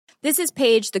This is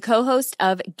Paige, the co-host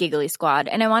of Giggly Squad,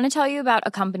 and I want to tell you about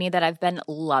a company that I've been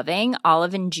loving,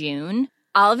 Olive & June.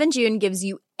 Olive & June gives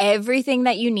you everything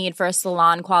that you need for a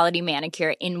salon-quality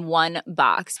manicure in one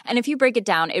box. And if you break it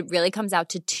down, it really comes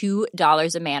out to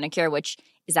 $2 a manicure, which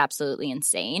is absolutely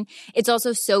insane. It's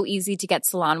also so easy to get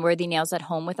salon-worthy nails at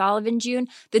home with Olive & June.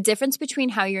 The difference between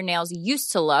how your nails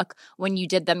used to look when you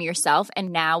did them yourself and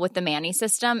now with the Mani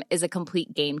system is a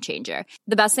complete game changer.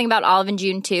 The best thing about Olive &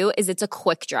 June, too, is it's a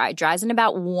quick dry. Dries in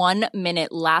about 1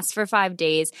 minute, lasts for 5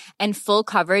 days, and full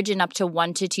coverage in up to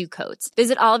 1 to 2 coats.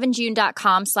 Visit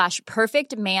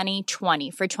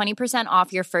oliveandjune.com/perfectmani20 for 20%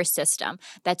 off your first system.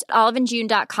 That's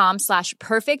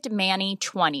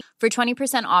oliveandjune.com/perfectmani20 for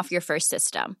 20% off your first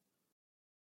system.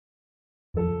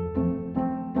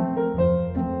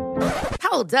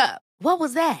 Hold up. What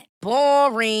was that?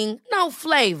 Boring. No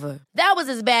flavor. That was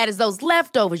as bad as those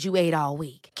leftovers you ate all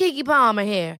week. Keke Palmer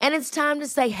here, and it's time to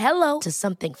say hello to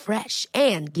something fresh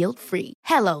and guilt-free.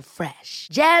 HelloFresh.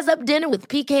 Jazz up dinner with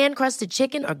pecan-crusted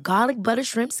chicken or garlic butter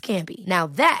shrimp scampi. Now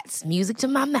that's music to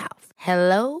my mouth.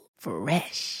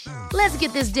 HelloFresh. Let's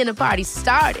get this dinner party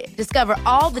started. Discover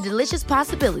all the delicious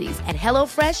possibilities at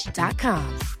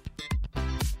HelloFresh.com.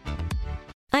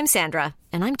 I'm Sandra,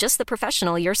 and I'm just the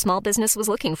professional your small business was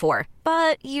looking for.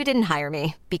 But you didn't hire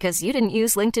me because you didn't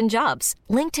use LinkedIn Jobs.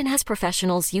 LinkedIn has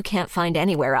professionals you can't find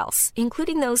anywhere else,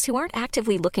 including those who aren't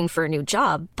actively looking for a new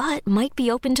job, but might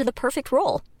be open to the perfect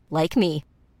role, like me.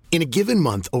 In a given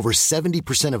month, over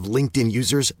 70% of LinkedIn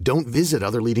users don't visit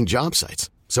other leading job sites.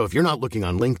 So if you're not looking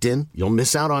on LinkedIn, you'll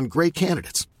miss out on great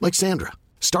candidates like Sandra.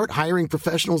 Start hiring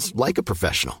professionals like a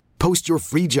professional. Post your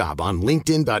free job on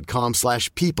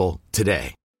linkedin.com/people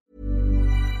today.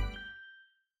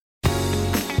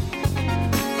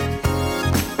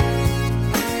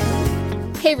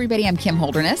 Hey everybody, I'm Kim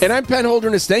Holderness. And I'm Penn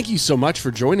Holderness. Thank you so much for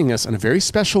joining us on a very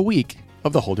special week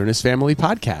of the Holderness Family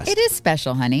Podcast. It is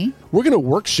special, honey. We're going to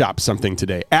workshop something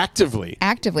today, actively.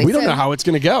 We don't know how it's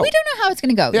going to go. We don't know how it's going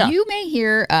to go. Yeah. You may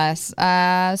hear us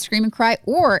scream and cry,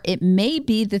 or it may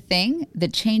be the thing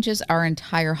that changes our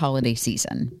entire holiday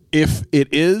season. If it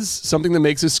is something that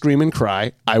makes us scream and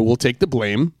cry, I will take the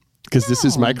blame because this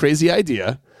is my crazy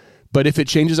idea. But if it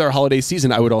changes our holiday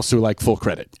season, I would also like full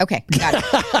credit. Okay, got it.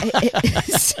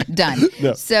 Done.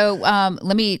 No. So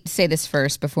let me say this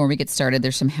first before we get started.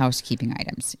 There's some housekeeping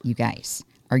items. You guys,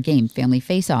 our game, Family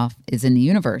Face-Off, is in the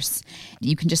universe.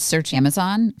 You can just search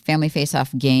Amazon, Family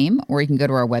Face-Off game, or you can go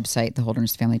to our website,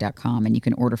 theholdernessfamily.com, and you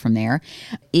can order from there.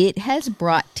 It has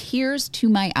brought tears to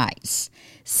my eyes.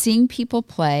 Seeing people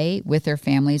play with their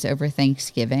families over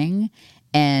Thanksgiving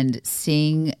and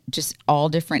seeing just all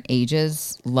different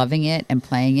ages loving it and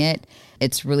playing it.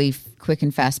 It's really quick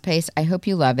and fast paced. I hope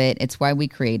you love it. It's why we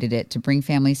created it, to bring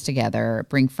families together,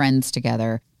 bring friends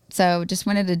together. So just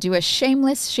wanted to do a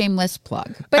shameless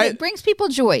plug. But it brings people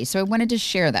joy, so I wanted to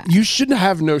share that. You shouldn't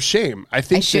have no shame. I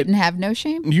shouldn't have no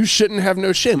shame? You shouldn't have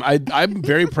no shame. I'm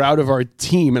very proud of our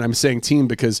team, and I'm saying team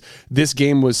because this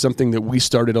game was something that we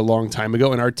started a long time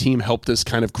ago, and our team helped us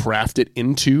kind of craft it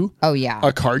into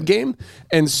a card game.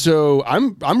 And so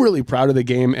I'm really proud of the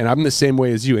game, and I'm the same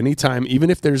way as you. Anytime, even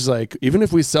if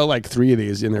we sell like 3 of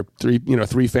these and there are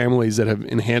 3 families that have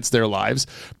enhanced their lives,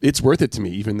 it's worth it to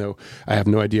me, even though I have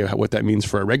no idea what that means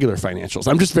for our regular financials.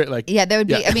 I'm just very that would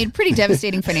be, pretty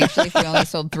devastating financially if we only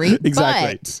sold 3.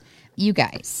 Exactly. But you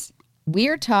guys,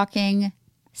 we're talking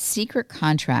secret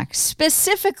contracts,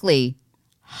 specifically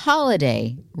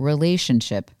holiday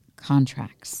relationship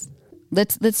contracts.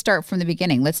 Let's start from the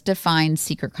beginning. Let's define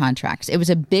secret contracts. It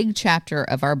was a big chapter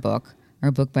of our book. Our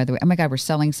book, by the way. Oh my God, we're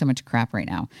selling so much crap right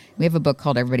now. We have a book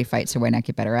called Everybody Fights, so why not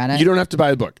get better at it? You don't have to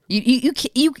buy the book. You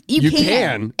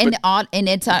can. And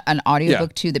it's an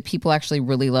audiobook too that people actually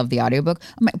really love the audiobook.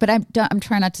 But I'm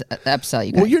trying not to upsell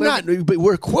you guys. Well, you're not, but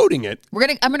we're quoting it.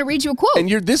 I'm gonna read you a quote. And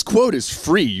this quote is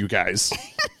free, you guys.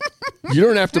 You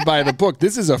don't have to buy the book.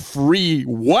 This is a free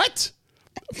what?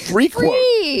 Free quote.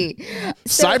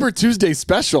 Cyber Tuesday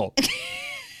special.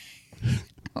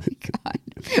 Oh my God.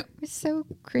 We're so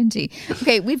cringy.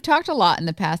 Okay, we've talked a lot in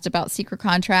the past about secret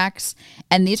contracts,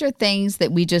 and these are things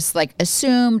that we just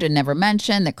assumed and never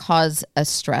mentioned that cause us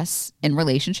stress in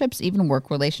relationships, even work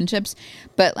relationships.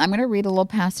 But I'm going to read a little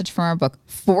passage from our book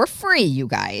for free, you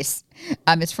guys.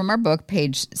 It's from our book,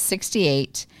 page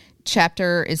 68.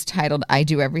 Chapter is titled, I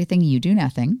Do Everything, You Do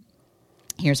Nothing.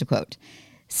 Here's a quote.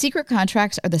 Secret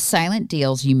contracts are the silent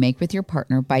deals you make with your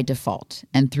partner by default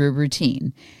and through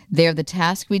routine. They are the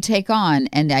tasks we take on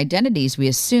and the identities we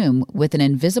assume with an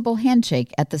invisible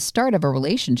handshake at the start of a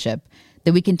relationship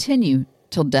that we continue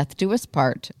till death do us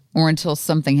part or until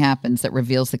something happens that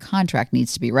reveals the contract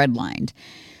needs to be redlined.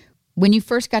 When you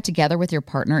first got together with your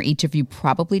partner, each of you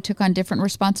probably took on different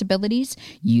responsibilities.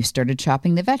 You started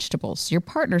chopping the vegetables. Your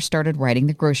partner started writing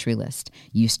the grocery list.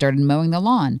 You started mowing the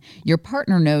lawn. Your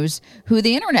partner knows who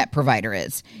the internet provider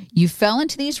is. You fell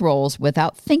into these roles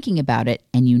without thinking about it,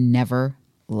 and you never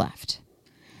left.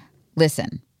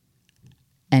 Listen,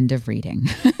 end of reading.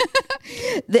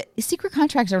 The secret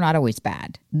contracts are not always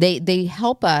bad. They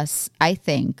help us, I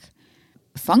think,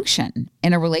 function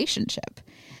in a relationship.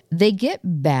 They get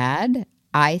bad,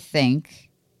 I think,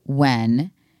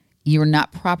 when you're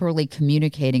not properly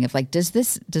communicating of like, does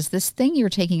this thing you're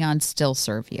taking on still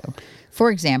serve you?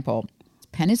 For example,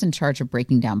 Penn is in charge of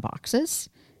breaking down boxes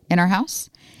in our house,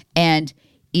 and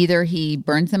either he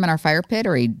burns them in our fire pit,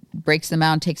 or he breaks them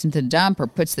out and takes them to the dump, or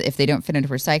if they don't fit into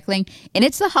recycling. And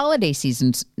it's the holiday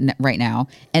season right now,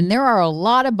 and there are a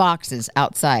lot of boxes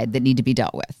outside that need to be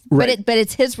dealt with. Right. But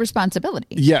it's his responsibility.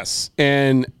 Yes,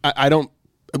 and I don't.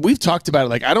 We've talked about it.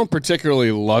 Like, I don't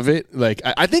particularly love it. Like,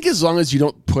 I think as long as you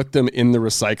don't put them in the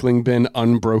recycling bin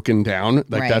unbroken down,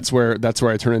 like that's where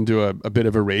I turn into a bit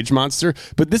of a rage monster.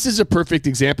 But this is a perfect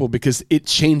example because it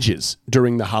changes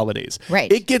during the holidays. Right.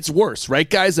 It gets worse, right,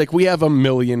 guys? Like, we have 1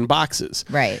 million boxes.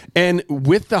 Right. And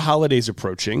with the holidays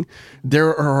approaching,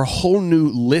 there are a whole new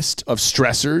list of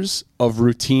stressors, of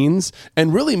routines,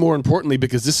 and really more importantly,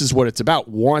 because this is what it's about,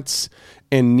 wants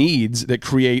and needs that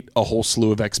create a whole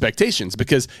slew of expectations.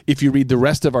 Because if you read the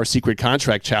rest of our secret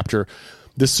contract chapter,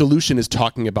 the solution is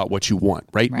talking about what you want,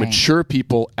 right? Mature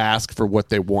people ask for what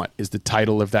they want is the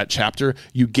title of that chapter.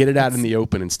 You get it out in the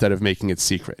open instead of making it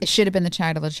secret. It should have been the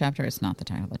title of the chapter. It's not the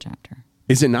title of the chapter.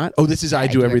 Is it not? Oh, this is I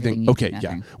do everything. Okay,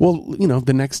 yeah. Well,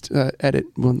 the next edit,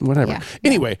 whatever. Yeah.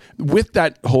 Anyway, with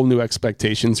that whole new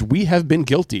expectations, we have been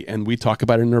guilty, and we talk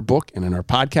about it in our book and in our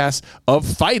podcast, of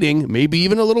fighting, maybe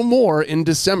even a little more in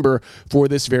December for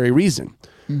this very reason.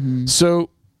 Mm-hmm. So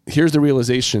here's the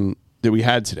realization that we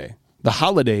had today. The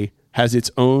holiday has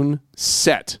its own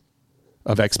set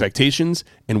of expectations,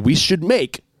 and we should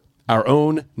make our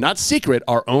own, not secret,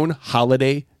 our own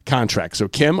holiday contract. So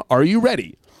Kim, are you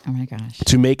ready? Oh my gosh.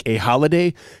 To make a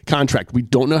holiday contract. We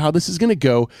don't know how this is going to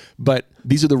go, but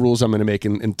these are the rules I'm going to make,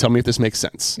 and tell me if this makes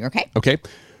sense. Okay. Okay.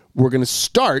 We're going to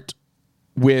start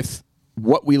with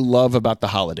what we love about the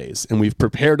holidays, and we've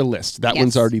prepared a list. That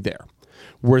one's already there.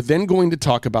 We're then going to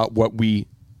talk about what we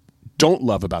don't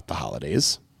love about the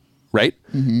holidays, right?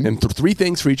 Mm-hmm. And 3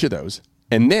 things for each of those.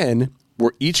 And then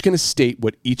we're each going to state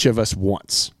what each of us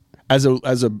wants. As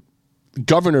a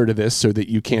governor to this, so that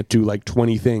you can't do like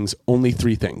 20 things, only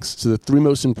 3 things. So the 3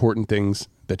 most important things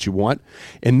that you want.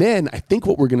 And then I think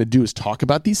what we're going to do is talk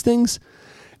about these things,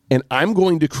 and I'm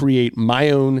going to create my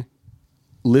own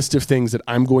list of things that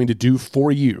I'm going to do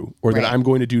for you, or that I'm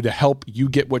going to do to help you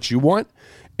get what you want.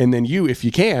 And then you, if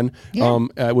you can,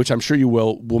 which I'm sure you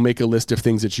will make a list of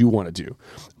things that you want to do.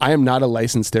 I am not a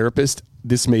licensed therapist.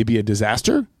 This may be a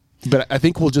disaster, but I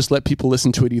think we'll just let people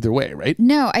listen to it either way, right?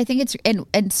 No, I think it's,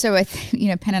 and so I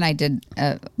think, Penn and I did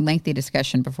a lengthy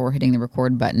discussion before hitting the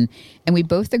record button, and we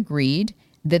both agreed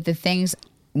that the things,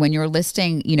 when you're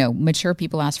listing, mature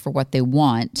people ask for what they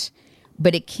want,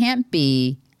 but it can't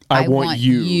be, I want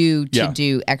you to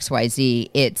do X, Y, Z.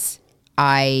 It's,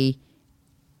 I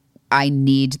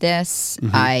need this.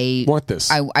 Mm-hmm. I want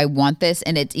this. I want this.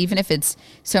 And it's, even if it's,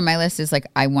 so my list is like,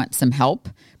 I want some help,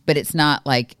 but it's not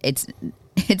like, it's,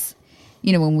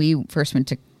 when we first went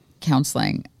to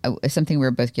counseling, something we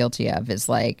were both guilty of is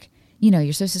like,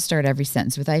 you're supposed to start every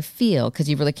sentence with I feel, because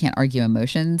you really can't argue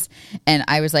emotions. And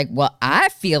I was like, well, I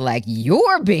feel like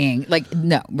you're being like,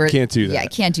 no, can't do that. Yeah, I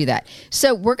can't do that.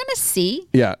 So we're going to see.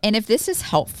 Yeah. And if this is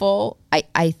helpful,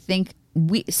 I think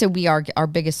our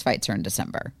biggest fights are in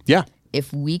December. Yeah.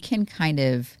 If we can kind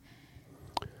of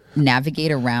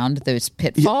navigate around those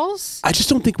pitfalls. I just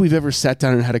don't think we've ever sat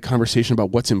down and had a conversation about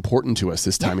what's important to us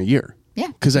this time of year. Yeah.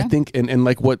 Because I think, and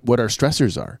like what our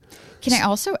stressors are. Can I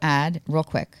also add real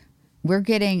quick? We're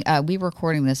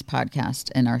recording this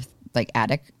podcast in our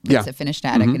attic. It's a finished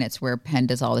attic, and it's where Penn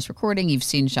does all this recording. You've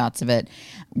seen shots of it.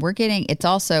 It's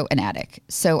also an attic.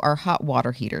 So our hot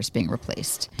water heater is being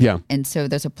replaced. Yeah. And so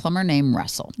there's a plumber named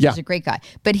Russell. Yeah. He's a great guy,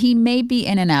 but he may be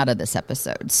in and out of this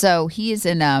episode. So he is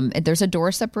in, there's a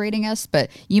door separating us, but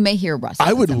you may hear Russell.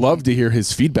 I would love to hear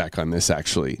his feedback on this,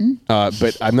 actually.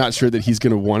 But I'm not sure that he's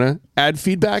going to want to add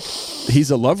feedback.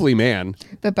 He's a lovely man.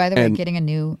 But by the way, getting a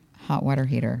new hot water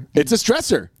heater. It's a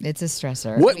stressor. It's a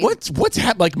stressor. What's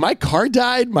happened? Like, my car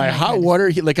died. My hot water.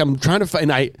 I'm trying to find.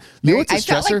 What's a stressor? I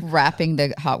felt like wrapping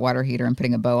the hot water heater and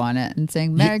putting a bow on it and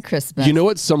saying Merry Christmas. You know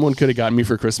what someone could have gotten me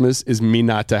for Christmas is me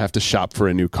not to have to shop for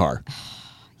a new car.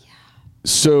 Yeah.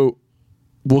 So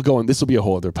we'll go on. This will be a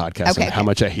whole other podcast on how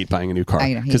much I hate buying a new car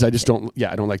because I just don't.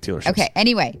 Yeah, I don't like Taylor Swift. Okay.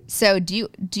 Anyway, so do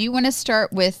you want to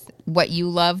start with what you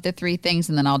love, the 3 things,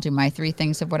 and then I'll do my 3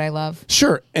 things of what I love?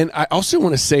 Sure. And I also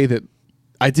want to say that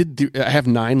I have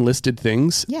 9 listed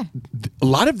things. Yeah. A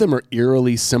lot of them are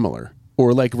eerily similar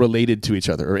or like related to each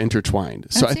other or intertwined.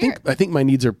 So I think my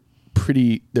needs are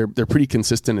pretty. They're pretty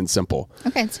consistent and simple.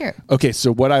 Okay, let's hear it. Okay,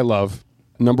 so what I love,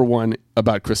 number 1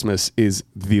 about Christmas is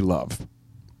the love.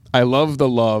 I love the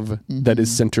love that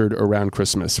is centered around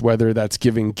Christmas, whether that's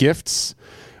giving gifts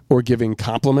or giving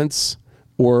compliments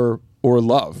or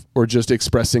love or just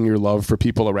expressing your love for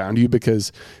people around you,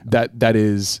 because that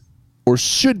is or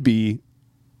should be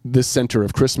the center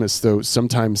of Christmas, though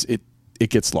sometimes it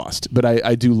gets lost. But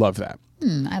I do love that.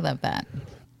 I love that.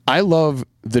 I love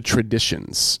the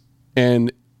traditions.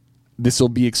 And this will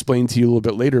be explained to you a little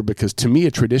bit later, because to me,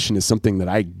 a tradition is something that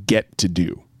I get to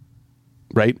do.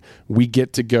 Right? We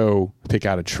get to go pick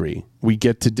out a tree. We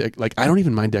get to, I don't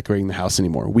even mind decorating the house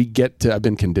anymore. I've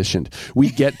been conditioned.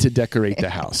 We get to decorate the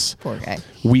house. Poor guy.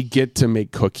 We get to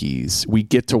make cookies. We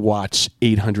get to watch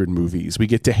 800 movies. We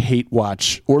get to hate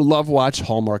watch or love watch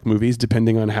Hallmark movies,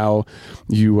 depending on how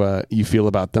you feel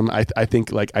about them. I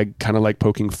think I kind of like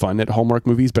poking fun at Hallmark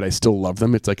movies, but I still love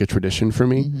them. It's like a tradition for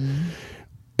me. Mm-hmm.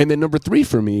 And then number 3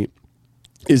 for me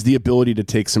is the ability to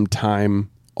take some time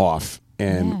off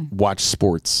and watch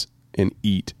sports and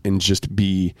eat and just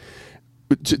be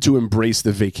to embrace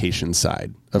the vacation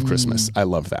side of Christmas. I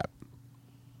love that.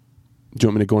 Do you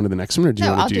want me to go into the next one, or do you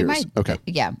want to do yours? Okay.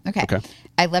 Yeah. Okay.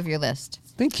 I love your list.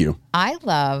 Thank you. I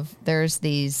love, there's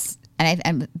these, and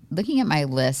I'm looking at my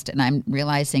list and I'm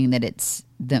realizing that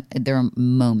there are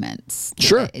moments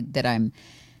that I'm,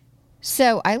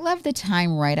 so I love the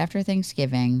time right after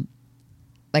Thanksgiving,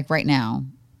 like right now,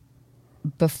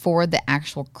 before the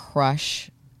actual crush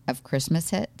of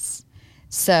Christmas hits.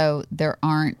 So there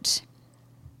aren't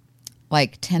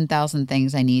like 10,000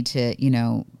 things I need to,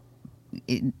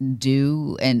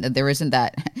 do. And there isn't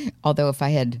that, although if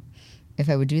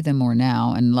I would do them more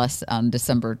now and less on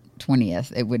December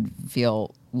 20th, it would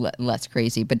feel less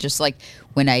crazy. But just like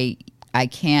when I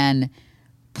can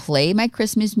play my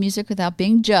Christmas music without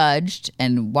being judged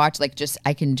and watch,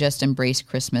 I can just embrace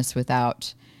Christmas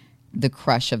without the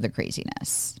crush of the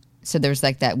craziness. So there's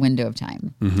like that window of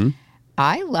time. Mm-hmm.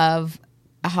 I love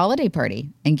a holiday party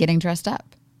and getting dressed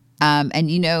up.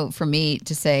 And for me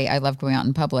to say I love going out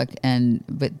in public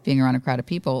but being around a crowd of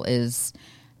people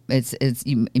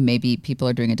maybe people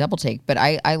are doing a double take, but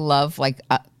I love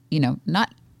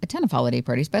not a ton of holiday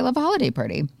parties, but I love a holiday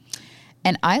party.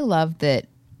 And I love that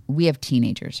we have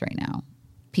teenagers right now.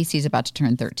 PC's about to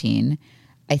turn 13.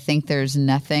 I think there's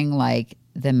nothing like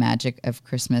the magic of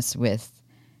Christmas with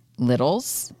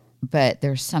littles, but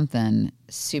there's something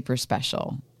super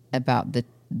special about the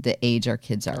age our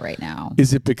kids are right now.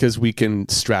 Is it because we can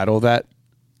straddle that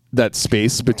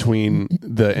space between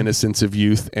the innocence of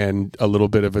youth and a little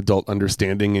bit of adult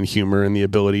understanding and humor and the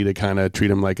ability to kind of treat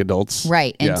them like adults?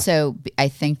 Right. And so I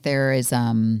think there is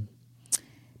a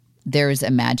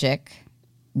magic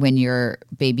when your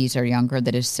babies are younger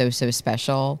that is so, so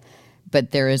special,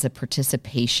 but there is a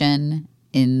participation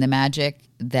in the magic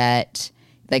that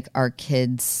our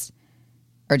kids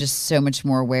are just so much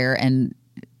more aware, and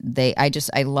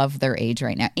I love their age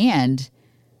right now. And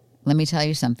let me tell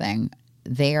you something,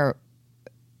 they are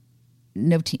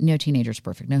no teenager is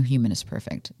perfect. No human is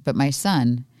perfect. But my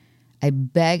son,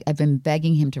 I've been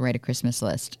begging him to write a Christmas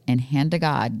list, and hand to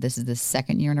God, this is the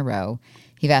 2nd year in a row.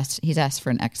 He's asked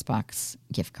for an Xbox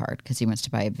gift card because he wants to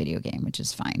buy a video game, which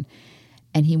is fine.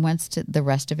 And he wants the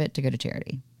rest of it to go to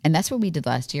charity. And that's what we did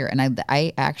last year. And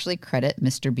I actually credit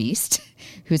Mr. Beast,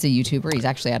 who's a YouTuber. He's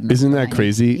actually had Isn't that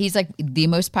crazy? He's like the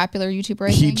most popular YouTuber,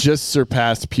 I think. He just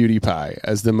surpassed PewDiePie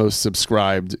as the most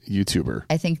subscribed YouTuber.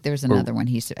 I think there's another one.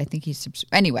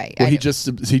 Anyway. Well, he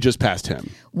just passed him.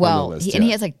 Well, list,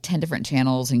 he has like 10 different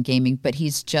channels in gaming, but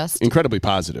he's just incredibly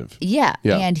positive. Yeah.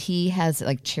 And he has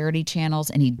like charity channels,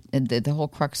 and the whole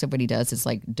crux of what he does is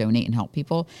like donate and help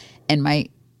people. And my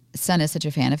son is such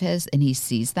a fan of his, and he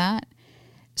sees that.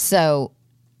 So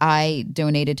I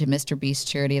donated to Mr. Beast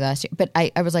charity last year, but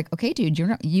I was like, okay, dude,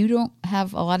 you don't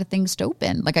have a lot of things to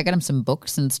open. Like I got him some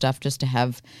books and stuff just to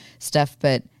have stuff.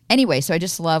 But anyway, so I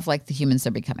just love like the humans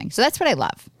they're becoming. So that's what I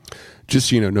love.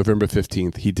 Just, November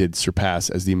 15th, he did surpass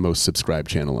as the most subscribed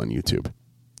channel on YouTube.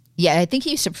 Yeah. I think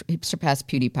he surpassed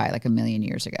PewDiePie like 1 million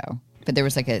years ago, but there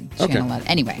was like a channel.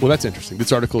 Anyway. Well, that's interesting.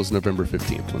 This article is November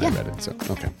 15th when I read it. So,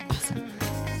 okay. Awesome.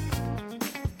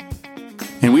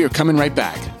 And we are coming right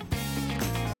back.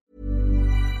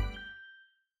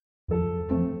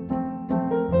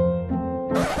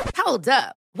 Hold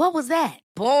up. What was that?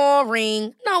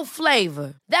 Boring. No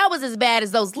flavor. That was as bad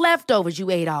as those leftovers you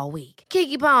ate all week.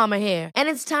 Keke Palmer here, and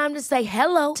it's time to say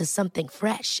hello to something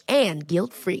fresh and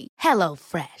guilt-free.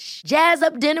 HelloFresh. Jazz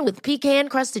up dinner with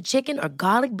pecan-crusted chicken or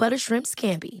garlic butter shrimp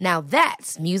scampi. Now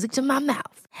that's music to my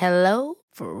mouth.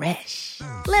 HelloFresh.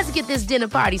 Let's get this dinner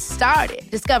party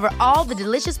started. Discover all the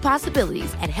delicious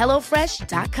possibilities at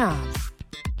HelloFresh.com.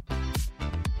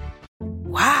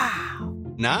 Wow.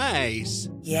 Nice.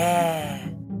 Yeah.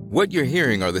 What you're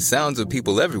hearing are the sounds of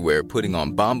people everywhere putting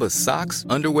on Bombas socks,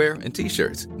 underwear, and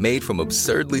T-shirts made from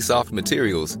absurdly soft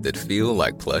materials that feel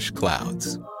like plush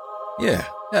clouds. Yeah,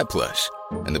 that plush.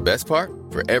 And the best part?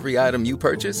 For every item you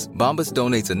purchase, Bombas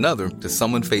donates another to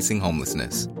someone facing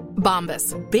homelessness.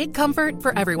 Bombas. Big comfort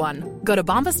for everyone. Go to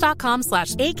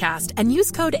bombas.com/ACAST and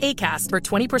use code ACAST for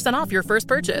 20% off your first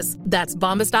purchase. That's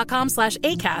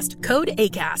bombas.com/ACAST. Code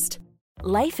ACAST.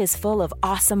 Life is full of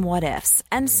awesome what-ifs,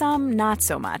 and some not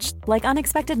so much, like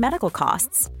unexpected medical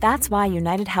costs. That's why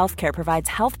United Healthcare provides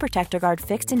Health Protector Guard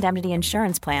fixed indemnity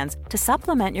insurance plans to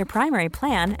supplement your primary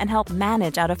plan and help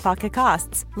manage out-of-pocket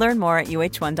costs. Learn more at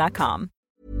UH1.com.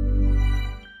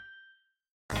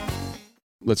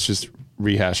 Let's just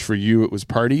rehash. For you, it was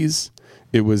parties,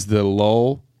 it was the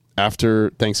lull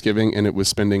after Thanksgiving, and it was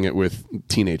spending it with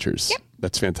teenagers. Yep.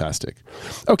 That's fantastic.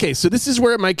 Okay, so this is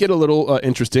where it might get a little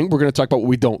interesting. We're going to talk about what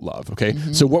we don't love, okay?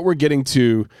 Mm-hmm. So what we're getting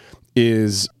to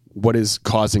is what is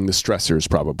causing the stressors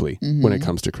probably when it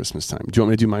comes to Christmas time. Do you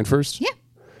want me to do mine first? Yeah.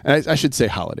 And I should say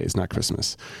holidays, not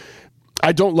Christmas.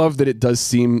 I don't love that it does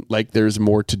seem like there's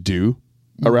more to do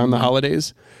around the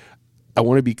holidays. I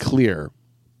want to be clear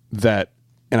that,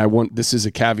 and this is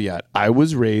a caveat, I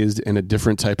was raised in a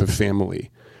different type of family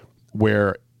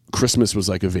where Christmas was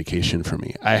like a vacation for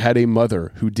me. I had a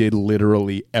mother who did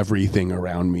literally everything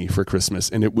around me for Christmas,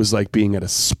 and it was like being at a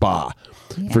spa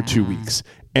for 2 weeks.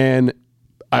 And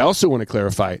I also want to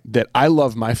clarify that I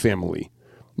love my family,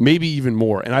 maybe even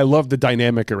more, and I love the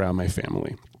dynamic around my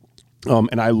family.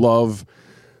 And I love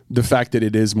the fact that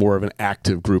it is more of an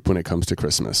active group when it comes to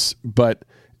Christmas, but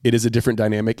it is a different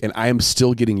dynamic, and I am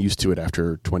still getting used to it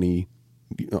after 20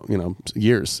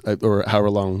 years or however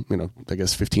long, I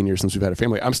guess 15 years since we've had a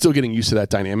family. I'm still getting used to that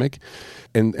dynamic,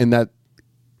 and that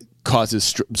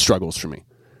causes struggles for me.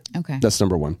 Okay. That's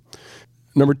number one.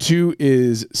 Number two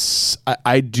is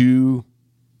I do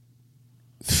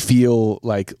feel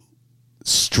like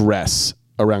stress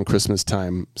around Christmas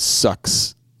time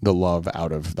sucks the love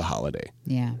out of the holiday.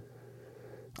 Yeah.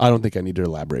 I don't think I need to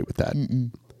elaborate with that.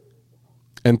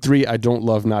 And three, I don't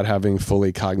love not having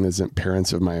fully cognizant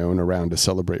parents of my own around to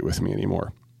celebrate with me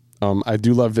anymore. I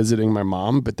do love visiting my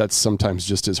mom, but that's sometimes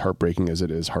just as heartbreaking as it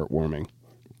is heartwarming.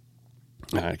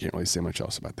 I can't really say much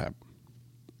else about that.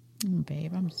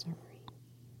 Babe, I'm sorry.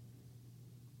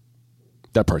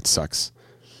 That part sucks.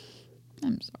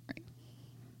 I'm sorry.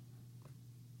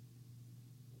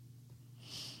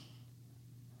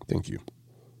 Thank you.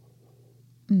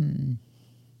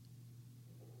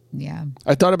 Yeah.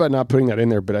 I thought about not putting that in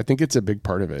there, but I think it's a big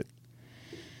part of it.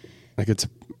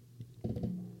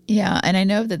 Yeah, and I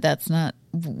know that that's not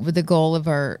the goal of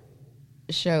our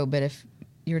show, but if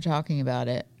you're talking about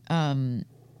it, I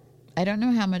don't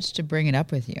know how much to bring it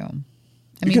up with you.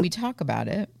 We talk about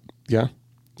it. Yeah?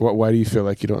 Why do you feel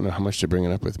like you don't know how much to bring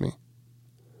it up with me?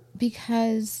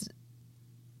 Because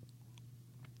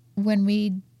when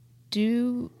we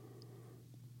do...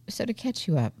 So to catch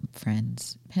you up,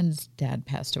 friends, Penn's dad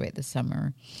passed away this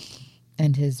summer,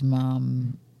 and his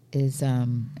mom is,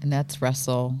 and that's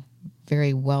Russell,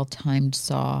 very well-timed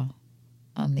saw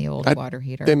on the old water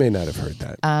heater. They may not have heard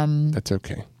that. That's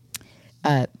okay.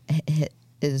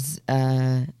 Is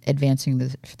advancing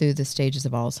through the stages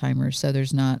of Alzheimer's, so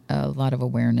there's not a lot of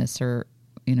awareness or,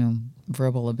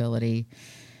 verbal ability,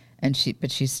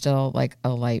 but she's still like a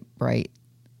light, bright,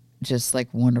 just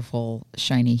like wonderful,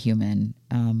 shiny human,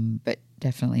 but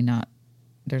definitely not.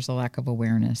 There's a lack of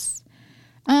awareness.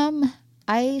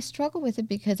 I struggle with it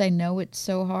because I know it's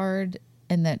so hard,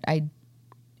 and that I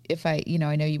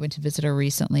know you went to visit her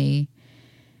recently,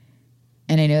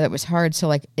 and I know that was hard. So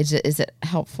like, is it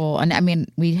helpful?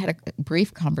 And we had a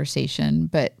brief conversation,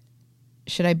 but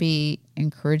should I be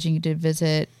encouraging you to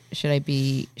visit? Should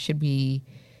we?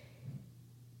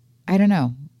 I don't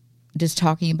know. Does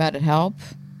talking about it help?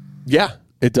 Yeah,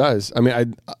 it does. I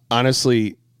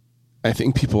honestly, I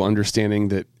think people understanding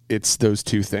that it's those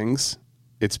two things.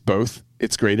 It's both.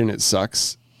 It's great and it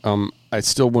sucks. I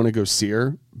still want to go see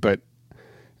her, but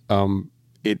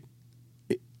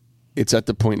it's at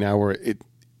the point now where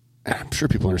I'm sure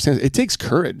people understand it takes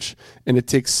courage, and it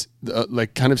takes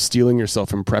kind of steeling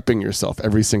yourself and prepping yourself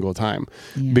every single time,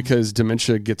 because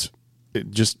dementia gets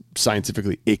just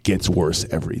scientifically, it gets worse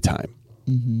every time.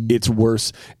 Mm-hmm. It's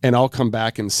worse. And I'll come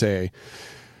back and say,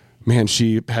 man,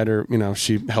 she had her,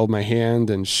 she held my hand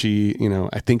and she,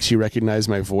 I think she recognized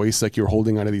my voice. Like, you're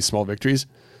holding onto these small victories.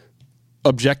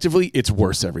 Objectively, it's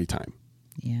worse every time.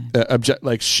 Yeah.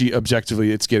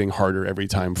 Objectively, it's getting harder every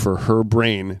time for her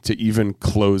brain to even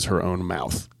close her own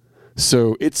mouth.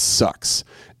 So it sucks.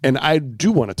 And I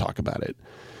do want to talk about it.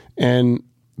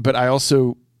 But I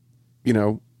also,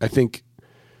 I think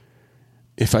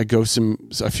if I go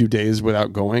a few days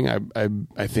without going,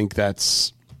 I think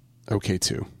that's okay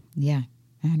too. Yeah,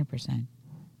 100%.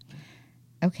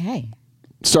 Okay.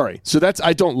 Sorry. So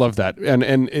I don't love that.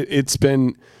 And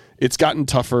it's gotten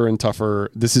tougher and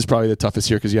tougher. This is probably the toughest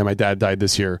year because my dad died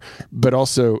this year, but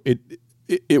also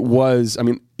it was,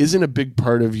 isn't a big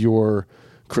part of your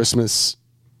Christmas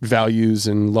values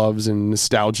and loves and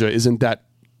nostalgia, isn't that,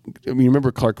 you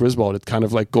remember Clark Griswold, it's kind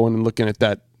of like going and looking at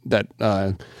that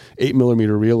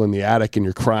 8mm reel in the attic and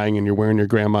you're crying and you're wearing your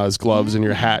grandma's gloves and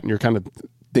your hat and you're kind of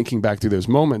thinking back through those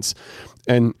moments.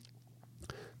 And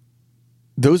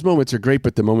those moments are great,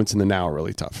 but the moments in the now are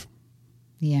really tough.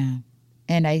 Yeah.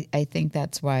 And I think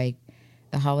that's why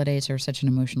the holidays are such an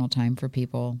emotional time for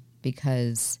people,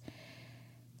 because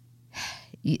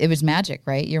it was magic,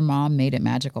 right? Your mom made it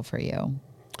magical for you.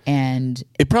 And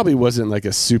it probably wasn't like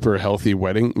a super healthy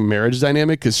marriage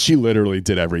dynamic, because she literally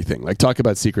did everything. Like, talk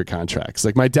about secret contracts.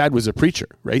 Like, my dad was a preacher,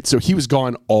 right? So he was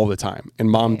gone all the time, and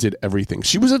mom did everything.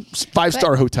 She was a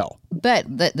 5-star hotel. But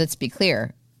let's be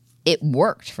clear, it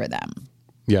worked for them.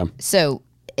 Yeah. So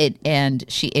it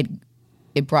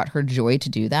brought her joy to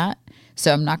do that.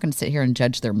 So I'm not going to sit here and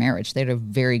judge their marriage. They had a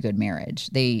very good marriage.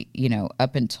 They,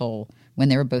 up until when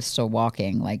they were both still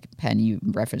walking, like, Penn, you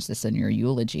referenced this in your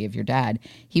eulogy of your dad,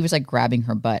 he was like grabbing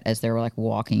her butt as they were like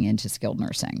walking into skilled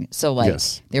nursing. So like,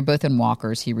 they're both in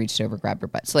walkers. He reached over, grabbed her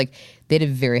butt. So like, they had a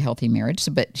very healthy marriage.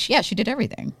 So, but she did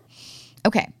everything.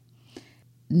 Okay.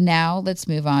 Now let's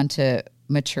move on to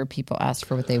mature people ask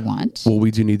for what they want. Well,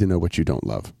 we do need to know what you don't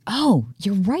love. Oh,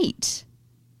 you're right.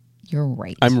 You're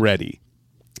right. I'm ready.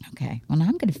 Okay. Well, now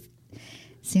I'm going to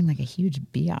seem like a huge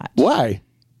biatch. Why?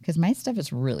 Because my stuff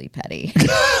is really petty.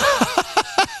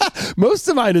 Most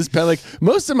of mine is petty. Like,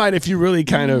 most of mine, if you really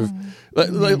kind of,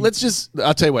 let's just,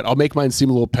 I'll tell you what, I'll make mine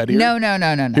seem a little pettier. No.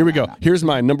 Here we go. No. Here's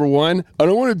mine. Number 1, I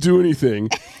don't want to do anything.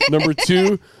 Number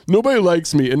 2, nobody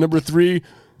likes me. And number 3,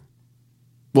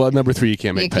 you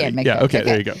can't make petty. Okay,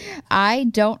 there you go. I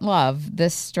don't love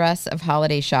the stress of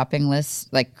holiday shopping lists,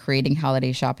 like creating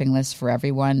holiday shopping lists for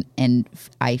everyone. And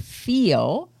I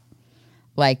feel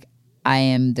like I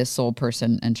am the sole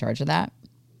person in charge of that.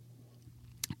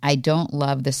 I don't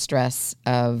love the stress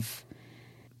of,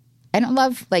 I don't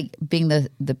love like being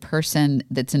the person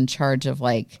that's in charge of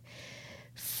like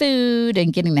food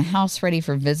and getting the house ready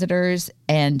for visitors.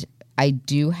 And I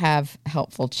do have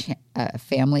helpful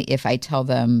family if I tell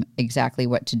them exactly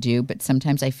what to do, but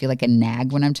sometimes I feel like a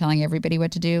nag when I'm telling everybody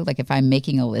what to do. Like, if I'm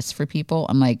making a list for people,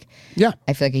 I'm like,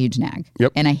 I feel like a huge nag.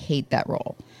 Yep. And I hate that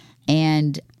role.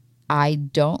 And I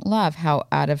don't love how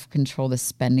out of control the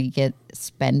spending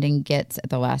gets at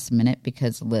the last minute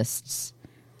because lists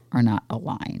are not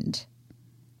aligned.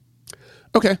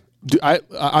 Okay.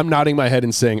 I'm nodding my head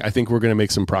and saying, I think we're going to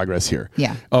make some progress here.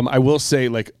 Yeah. I will say,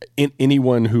 like,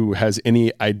 anyone who has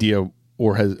any idea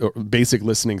or has basic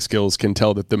listening skills can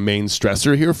tell that the main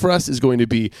stressor here for us is going to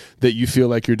be that you feel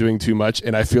like you're doing too much,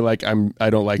 and I feel like I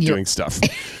don't like doing stuff.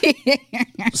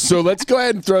 So let's go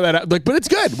ahead and throw that out. Like, but it's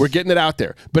good. We're getting it out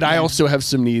there. But I also have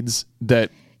some needs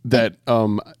that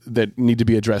need to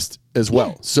be addressed as well.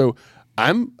 Yeah. So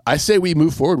I say we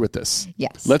move forward with this.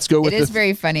 Yes. Let's go with it. It is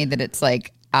very funny that it's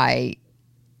like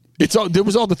there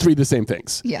was all the 3 the same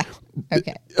things. Yeah.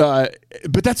 Okay.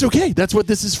 But that's okay. That's what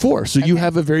this is for. So you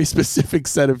have a very specific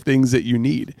set of things that you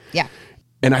need. Yeah.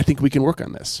 And I think we can work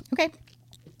on this.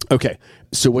 Okay.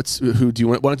 So who do you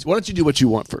want? Why don't you do what you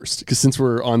want first? Because since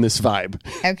we're on this vibe.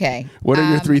 Okay. What are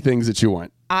your 3 things that you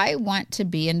want? I want to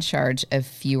be in charge of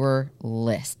fewer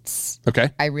lists. Okay.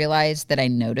 I realize that I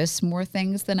notice more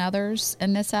things than others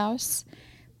in this house,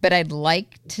 but I'd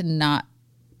like to not.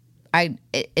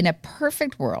 In a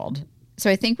perfect world, so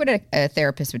I think what a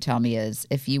therapist would tell me is,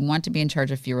 if you want to be in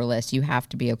charge of fewer lists, you have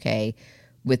to be okay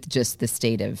with just the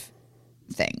state of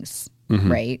things,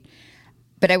 right?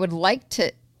 But I would like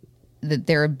that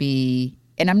there would be,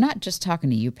 and I'm not just talking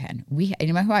to you, Penn. You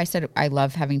know how I said I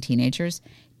love having teenagers?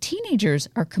 Teenagers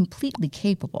are completely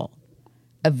capable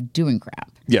of doing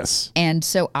crap. Yes. And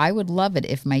so I would love it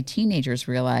if my teenagers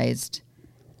realized,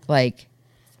 like,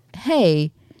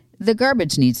 hey, the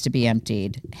garbage needs to be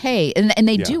emptied. Hey, and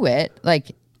they do it.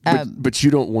 Like, But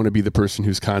you don't want to be the person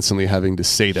who's constantly having to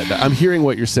say that. I'm hearing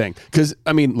what you're saying. Because,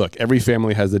 I mean, look, every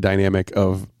family has the dynamic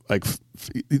of, like,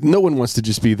 no one wants to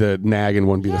just be the nag and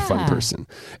one be the fun person.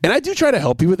 And I do try to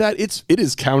help you with that. It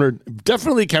is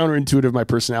definitely counterintuitive my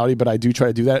personality, but I do try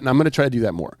to do that, and I'm going to try to do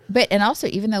that more. And also,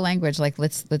 even the language, like,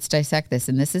 let's dissect this.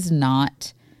 And this is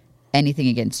not anything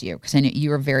against you, because I know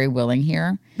you are very willing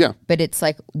here. Yeah. But it's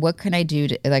like, what can I do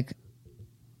to, like,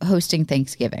 hosting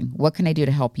Thanksgiving? What can I do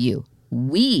to help you?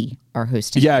 We are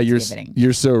hosting Thanksgiving.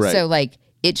 You're so right. So, like,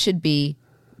 it should be.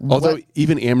 Although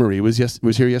even Anne-Marie was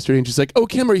here yesterday, and she's like, "Oh,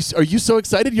 Kim, are you so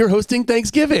excited? You're hosting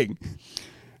Thanksgiving."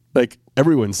 Like,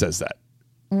 everyone says that.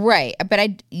 Right. But I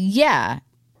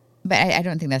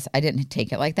don't think I didn't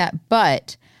take it like that.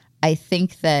 But I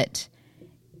think that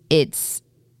it's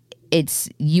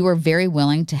you are very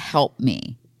willing to help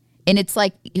me. And it's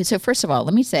like, so first of all,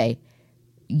 let me say,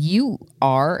 you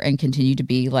are and continue to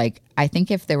be, like, I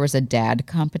think if there was a dad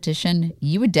competition,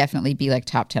 you would definitely be like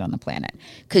top 10 on the planet,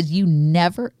 because you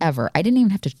never ever, I didn't even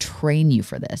have to train you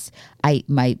for this.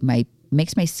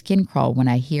 Makes my skin crawl when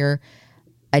I hear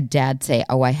a dad say,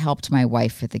 "Oh, I helped my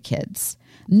wife with the kids."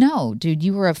 No, dude,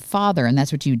 you were a father, and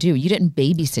that's what you do. You didn't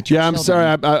babysit your children. I'm sorry,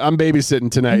 I'm babysitting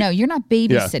tonight. No, you're not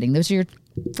babysitting. Yeah. Those are your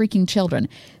freaking children.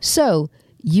 So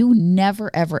you never,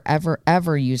 ever, ever,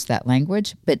 ever use that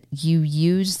language, but you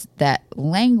use that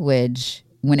language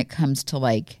when it comes to,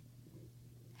 like,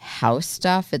 house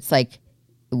stuff. It's like,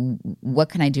 what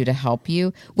can I do to help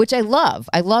you? Which I love.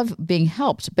 I love being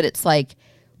helped, but it's like,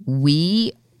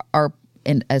 we are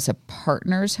as a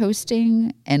partners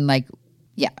hosting, and, like,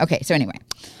 yeah. Okay. So anyway,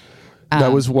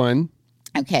 that was one.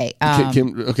 Okay.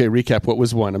 Recap. What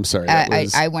was one? I'm sorry.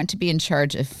 I want to be in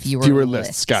charge of fewer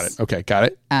lists. Got it. Okay. Got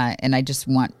it. And I just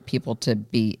want people to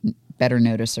be better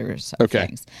noticers of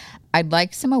things. I'd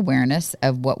like some awareness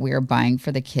of what we are buying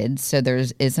for the kids, so there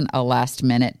isn't a last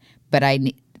minute,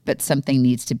 but something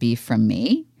needs to be from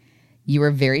me. You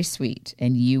are very sweet,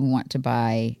 and you want to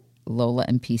buy Lola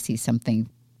and PC something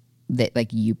that,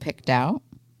 like, you picked out.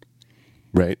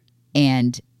 Right.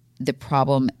 And the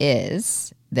problem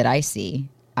is that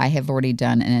I have already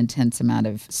done an intense amount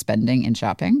of spending and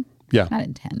shopping. Yeah. Not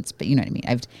intense, but you know what I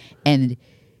mean. And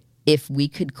if we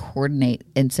could coordinate,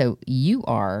 and so you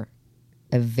are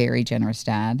a very generous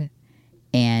dad,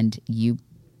 and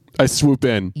I swoop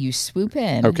in. You swoop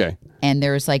in. Okay. And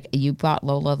there's, like, you bought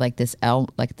Lola this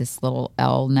little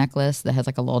L necklace that has,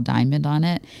 like, a little diamond on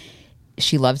it.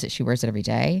 She loves it. She wears it every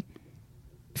day.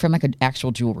 From, like, an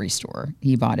actual jewelry store.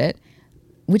 He bought it,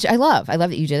 which I love. I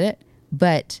love that you did it.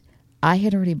 But I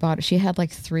had already bought it. She had,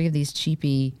 like, 3 of these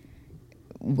cheapy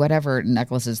whatever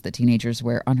necklaces that teenagers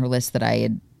wear on her list that I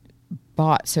had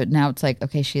bought. So now it's like,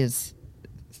 okay, she has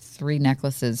 3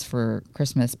 necklaces for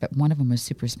Christmas, but one of them was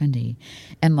super spendy.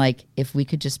 And, like, if we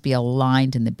could just be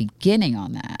aligned in the beginning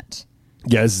on that.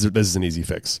 Yeah, this is an easy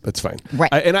fix. That's fine.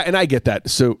 Right. And I get that.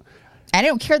 So I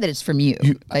don't care that it's from you.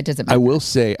 That doesn't matter. I will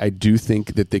say, I do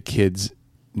think that the kids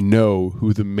know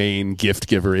who the main gift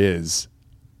giver is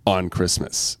on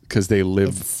Christmas, because they live.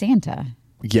 It's Santa.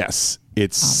 Yes,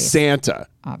 it's obviously. Santa.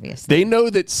 Obviously. They know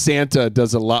that Santa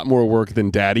does a lot more work than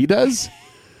Daddy does.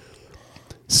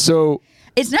 So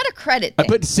it's not a credit thing.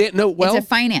 But it's a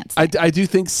finance thing. I do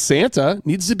think Santa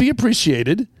needs to be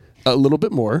appreciated a little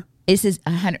bit more. This is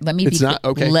 100. Let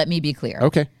me be clear.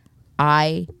 Okay.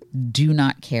 I do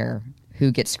not care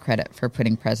who gets credit for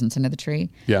putting presents under the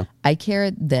tree. Yeah. I care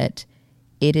that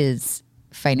it is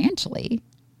financially,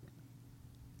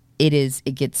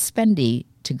 it gets spendy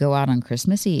to go out on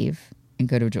Christmas Eve and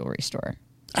go to a jewelry store.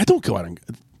 I don't go out on.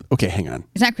 Okay, hang on.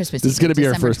 It's not Christmas Eve. This is going to be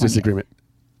our first 20th. Disagreement.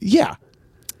 Yeah.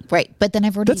 Right. But then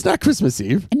I've already. That's not Christmas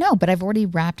Eve. No, but I've already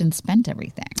wrapped and spent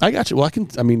everything. I got you. Well,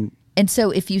 And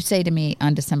so if you say to me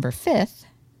on December 5th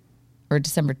or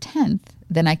December 10th,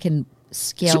 then I can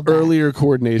scale back. Earlier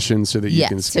coordination so that you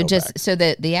can scale back. So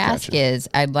the ask is,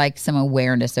 I'd like some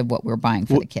awareness of what we're buying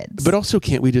for the kids. But also,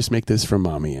 can't we just make this from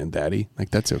mommy and daddy? Like,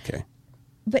 that's okay.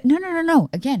 But no.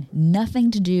 Again, nothing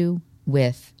to do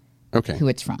with who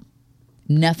it's from.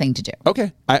 Nothing to do.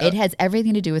 Okay. It has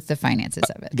everything to do with the finances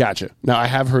of it. Gotcha. Now, I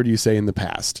have heard you say in the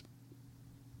past,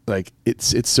 like,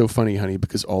 it's so funny, honey,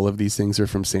 because all of these things are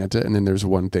from Santa, and then there's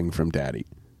one thing from daddy.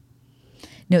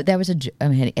 No, that was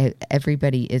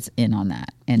everybody is in on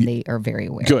that, and they are very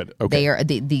aware. Good. Okay. They are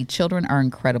the children are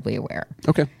incredibly aware.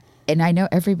 Okay. And I know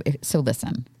everybody. So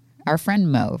listen, our friend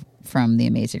Mo from The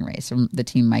Amazing Race, from the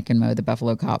team Mike and Mo, the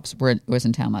Buffalo Cops, was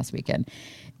in town last weekend,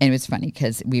 and it was funny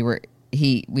because we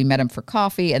met him for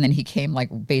coffee, and then he came, like,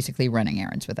 basically running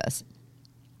errands with us.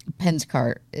 Penn's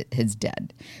car is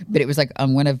dead, but it was like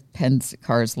on one of Penn's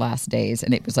car's last days,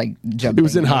 and it was like jumping. It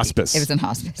was in hospice. It was in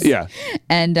hospice. Yeah.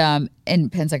 And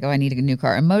Penn's like, oh, I need a new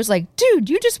car. And Mo's like, dude,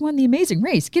 you just won the Amazing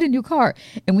Race. Get a new car.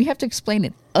 And we have to explain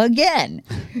it again.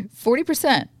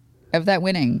 40% of that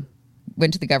winning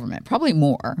went to the government, probably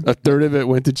more. A third of it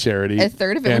went to charity. A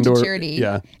third of it went to charity.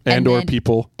 Yeah. And or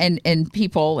people. And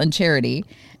people and charity.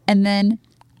 And then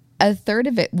a third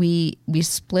of it, we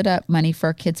split up money for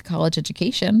our kids' college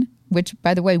education, which,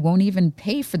 by the way, won't even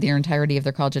pay for the entirety of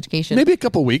their college education. Maybe a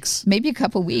couple weeks.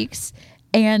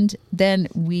 And then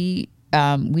we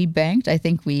banked. I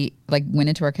think we went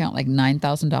into our account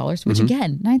 $9,000, which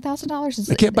again, $9,000 is.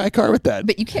 I can't buy a car with that.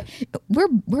 But you can't.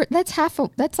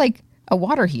 That's like a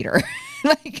water heater.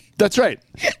 That's right.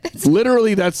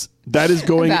 Literally, that is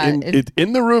going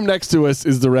in the room next to us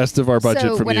is the rest of our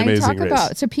budget from the Amazing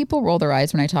Race. So people roll their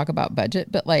eyes when I talk about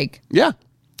budget, but yeah,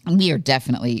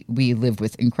 we live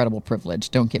with incredible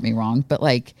privilege. Don't get me wrong, but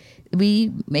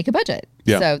we make a budget.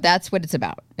 Yeah. So that's what it's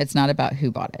about. It's not about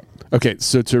who bought it. Okay,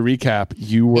 so to recap,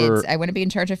 I want to be in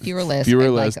charge of fewer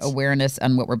lists. Awareness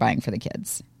on what we're buying for the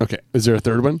kids. Okay, is there a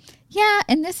third one? Yeah,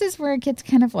 and this is where it gets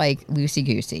kind of loosey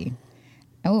goosey.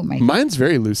 Oh my! Mine's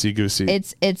very loosey goosey.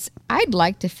 It's. I'd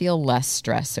like to feel less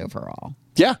stress overall.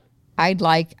 Yeah. I'd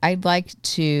like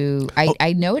to.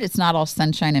 I know it's not all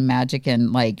sunshine and magic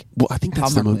and Well, I think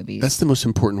that's the most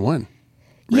important one.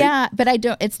 Right? Yeah, but I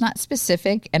don't. It's not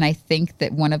specific, and I think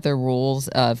that one of the rules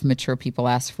of mature people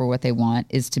ask for what they want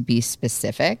is to be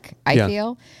specific. I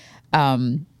feel,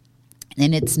 and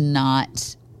it's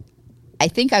not. I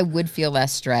think I would feel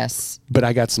less stress. But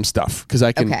I got some stuff because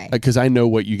I know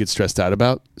what you get stressed out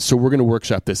about. So we're going to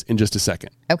workshop this in just a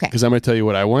second. Okay. Because I'm going to tell you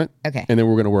what I want. Okay. And then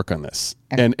we're going to work on this.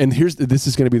 Okay. And this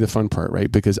is going to be the fun part,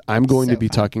 right? Because I'm going to be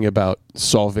talking about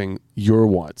solving your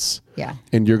wants. Yeah.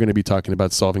 And you're going to be talking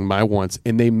about solving my wants.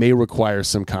 And they may require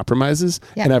some compromises.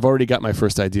 Yeah. And I've already got my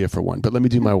first idea for one. But let me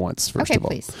do my wants first of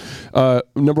all. Okay, please.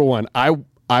 Number one, I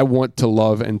want to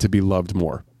love and to be loved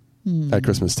more at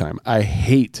Christmas time. I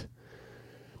hate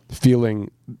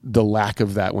feeling the lack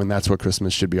of that when that's what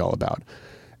Christmas should be all about.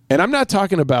 And I'm not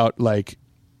talking about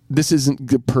this isn't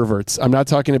good perverts. I'm not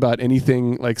talking about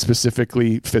anything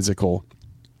specifically physical.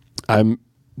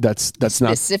 That's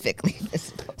not specifically.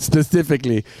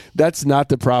 That's not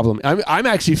the problem. I'm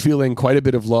actually feeling quite a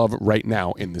bit of love right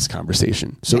now in this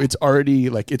conversation. So it's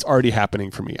already happening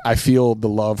for me. I feel the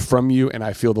love from you and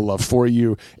I feel the love for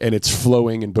you, and it's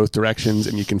flowing in both directions,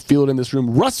 and you can feel it in this room.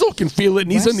 Russell can feel it,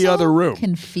 and he's in the other room.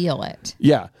 Can feel it.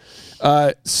 Yeah.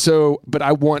 But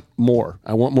I want more.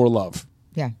 I want more love.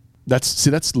 Yeah. That's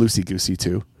loosey goosey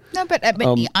too. No, but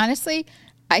honestly,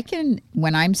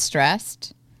 when I'm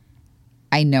stressed,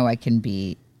 I know I can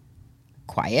be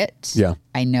quiet. Yeah.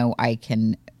 I know I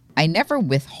never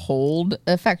withhold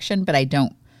affection, but I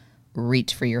don't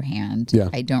reach for your hand. Yeah.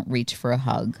 I don't reach for a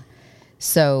hug.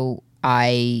 So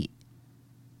my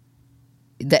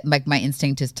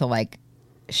instinct is to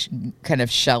kind of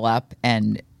shell up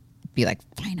and be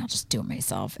fine, I'll just do it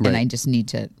myself. Right. And I just need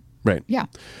to. Right. Yeah.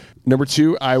 Number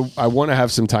two, I want to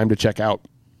have some time to check out.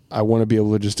 I want to be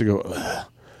able to go, ugh.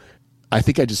 I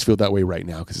think I just feel that way right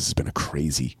now because this has been a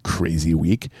crazy, crazy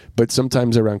week. But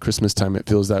sometimes around Christmas time, it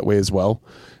feels that way as well.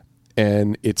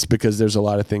 And it's because there's a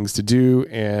lot of things to do,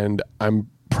 and I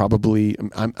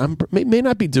may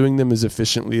not be doing them as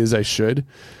efficiently as I should.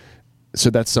 So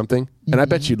that's something. And I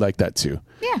bet you'd like that too.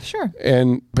 Yeah, sure.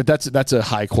 But that's a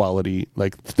high quality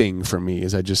thing for me,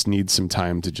 is I just need some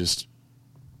time to just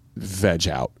veg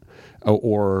out,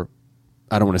 or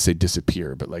I don't want to say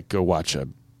disappear, but go watch a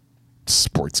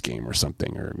sports game or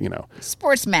something, or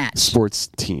sports match, sports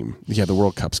team. Yeah, the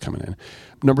World Cup's coming in.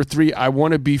 Number three, I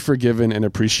want to be forgiven and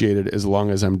appreciated as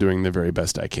long as I'm doing the very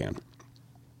best I can.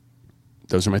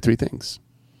 Those are my three things.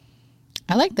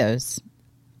 I like those.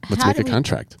 Let's make a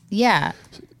contract. Yeah.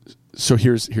 So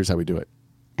here's how we do it.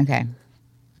 Okay.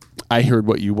 I heard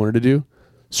what you wanted to do.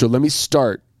 So let me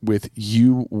start with,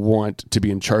 you want to be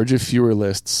in charge of fewer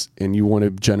lists and you want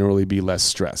to generally be less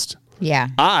stressed. Yeah.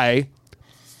 I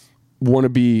want to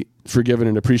be forgiven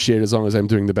and appreciated as long as I'm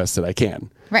doing the best that I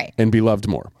can. Right. And be loved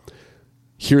more.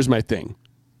 Here's my thing.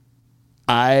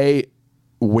 I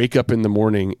wake up in the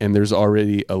morning and there's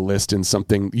already a list in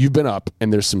something. You've been up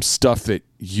and there's some stuff that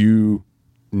you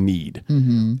need.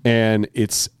 Mm-hmm. And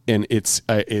it's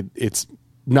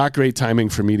not great timing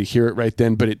for me to hear it right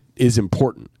then, but it is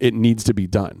important. It needs to be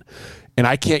done. And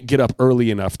I can't get up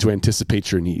early enough to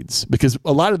anticipate your needs, because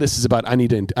a lot of this is about I need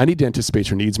to anticipate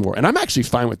your needs more. And I'm actually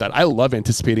fine with that. I love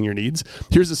anticipating your needs.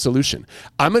 Here's the solution.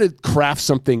 I'm going to craft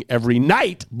something every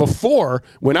night before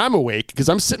when I'm awake, because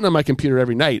I'm sitting on my computer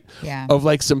every night of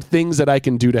like some things that I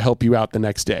can do to help you out the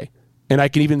next day. And I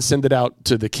can even send it out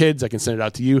to the kids. I can send it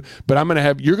out to you. But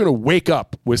you're going to wake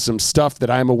up with some stuff that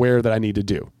I'm aware that I need to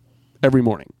do every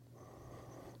morning.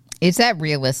 Is that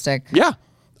realistic? Yeah.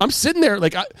 I'm sitting there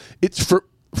like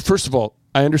first of all,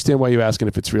 I understand why you're asking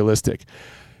if it's realistic.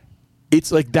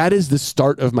 It's like that is the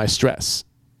start of my stress.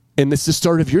 And it's the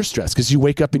start of your stress, because you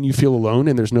wake up and you feel alone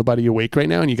and there's nobody awake right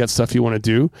now and you got stuff you want to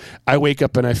do. I wake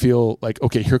up and I feel like,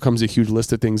 okay, here comes a huge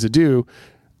list of things to do.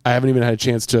 I haven't even had a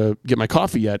chance to get my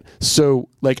coffee yet. So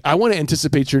like I want to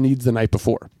anticipate your needs the night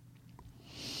before.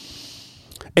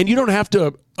 And you don't have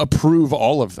to approve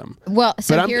all of them. Well,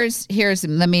 so here's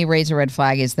let me raise a red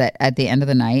flag, is that at the end of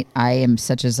the night, I am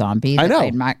such a zombie. That I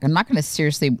know. I'm not going to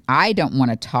seriously, I don't want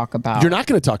to talk about. You're not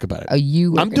going to talk about it.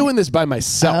 Oh, I'm doing this by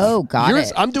myself. Oh, got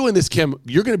it. I'm doing this, Kim.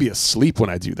 You're going to be asleep when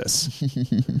I do this.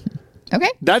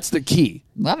 Okay. That's the key.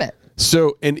 Love it.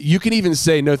 So, and you can even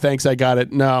say, no, thanks, I got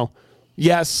it. No.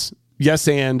 Yes,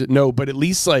 and no, but at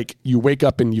least like you wake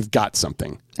up and you've got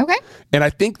something. Okay. And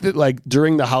I think that like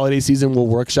during the holiday season, we'll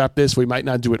workshop this. We might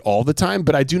not do it all the time,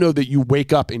 but I do know that you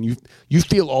wake up and you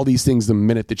feel all these things the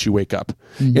minute that you wake up.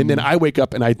 Mm-hmm. And then I wake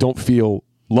up and I don't feel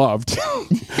loved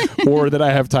or that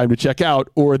I have time to check out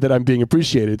or that I'm being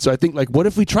appreciated. So I think like, what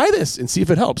if we try this and see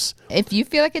if it helps? If you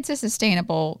feel like it's a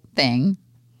sustainable thing.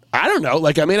 I don't know.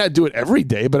 Like I may not do it every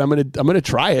day, but I'm going to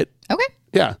try it. Okay.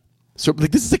 Yeah. So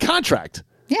like this is a contract.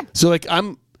 Yeah. So like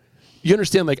you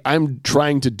understand, like I'm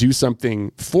trying to do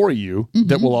something for you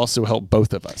that will also help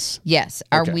both of us. Yes.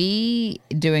 Are we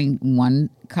doing one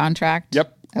contract?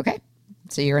 Yep. Okay.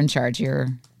 So you're in charge. You're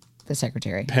the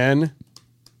secretary. Pen.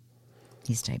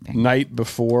 He's typing. Night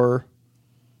before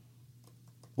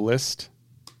list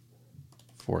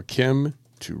for Kim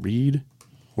to read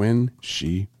when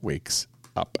she wakes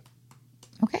up.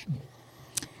 Okay.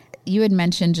 You had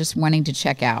mentioned just wanting to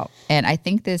check out. And I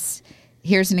think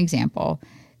here's an example.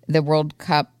 The World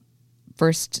Cup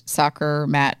first soccer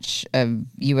match of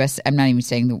U.S. I'm not even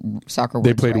saying the soccer words.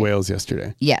 They played right. Wales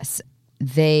yesterday. Yes.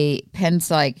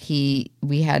 Penn's like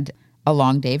we had a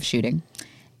long day of shooting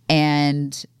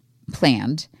and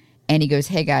planned. And he goes,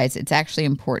 hey guys, it's actually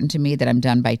important to me that I'm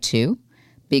done by 2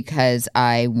 because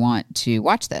I want to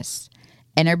watch this.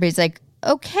 And everybody's like,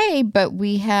 okay, but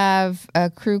we have a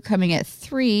crew coming at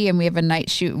 3 and we have a night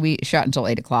shoot. We shot until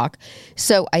 8:00.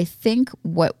 So I think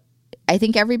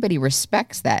everybody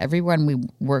respects that. Everyone we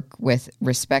work with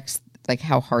respects like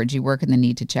how hard you work and the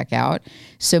need to check out.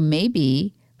 So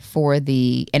maybe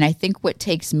and I think what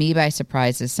takes me by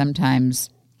surprise is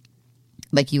sometimes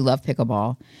like you love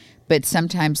pickleball, but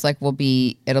sometimes like it'll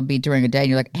be during a day and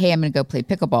you're like, hey, I'm going to go play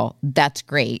pickleball. That's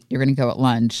great. You're going to go at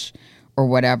lunch or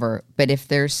whatever. But if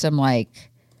there's some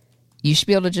like, you should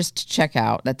be able to just check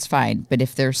out. That's fine. But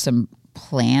if there's some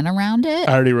plan around it.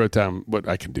 I already wrote down what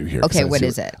I can do here. Okay, what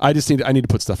is it? I need to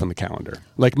put stuff on the calendar.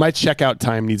 Like my checkout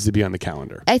time needs to be on the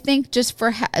calendar. I think just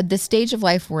for the stage of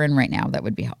life we're in right now, that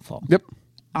would be helpful. Yep.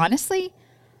 Honestly,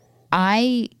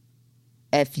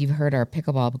 if you've heard our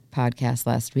pickleball podcast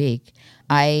last week,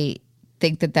 I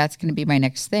think that that's going to be my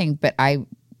next thing. But I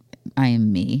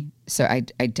am me. So I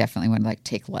definitely want to like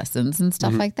take lessons and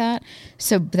stuff like that.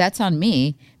 So that's on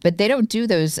me. But they don't do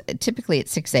those typically at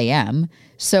 6 a.m.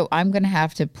 So I'm going to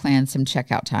have to plan some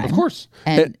checkout time. Of course.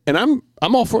 And I'm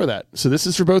all for that. So this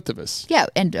is for both of us. Yeah.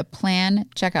 And a plan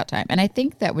checkout time. And I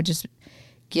think that would just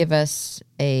give us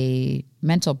a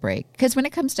mental break. Because when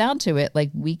it comes down to it, like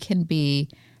we can be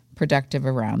productive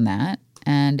around that.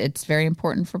 And it's very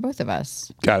important for both of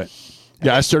us. Got it.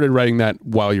 Yeah, I started writing that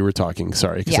while you were talking.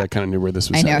 Sorry, because I kind of knew where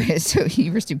this was. I know. So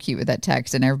you were so cute with that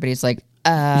text, and everybody's like,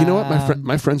 You know what?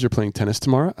 My friends are playing tennis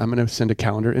tomorrow. I'm going to send a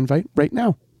calendar invite right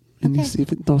now, and see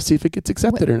if it gets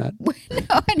accepted or not. No,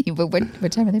 honey. But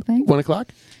what time are they playing? 1:00.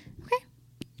 Okay.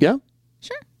 Yeah.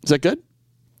 Sure. Is that good?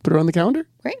 Put it on the calendar.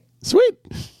 Great. Sweet.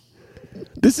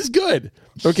 This is good.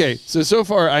 Okay, so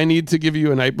far I need to give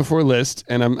you a night before list,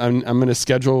 and I'm going to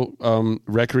schedule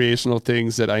recreational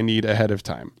things that I need ahead of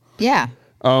time. Yeah.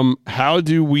 How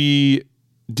do we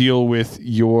deal with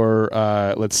your?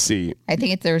 Let's see. I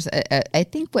think I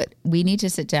think what we need to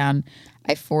sit down.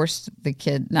 I forced the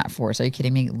kid. Not forced. Are you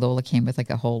kidding me? Lola came with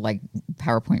like a whole like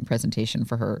PowerPoint presentation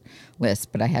for her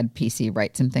list, but I had PC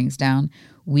write some things down.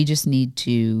 We just need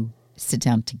to sit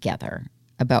down together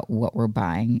about what we're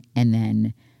buying, and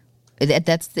then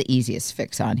that's the easiest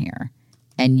fix on here.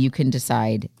 and you can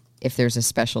decide if there's a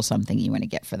special something you want to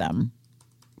get for them.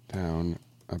 Down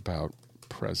about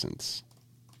presents.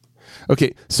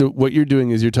 Okay, so what you're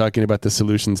doing is you're talking about the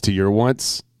solutions to your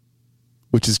wants,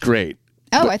 which is great.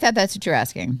 Oh, I thought that's what you're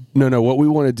asking. No. What we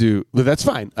want to do, that's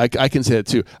fine. I can say that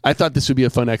too. I thought this would be a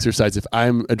fun exercise if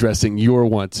I'm addressing your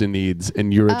wants and needs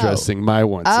and you're addressing my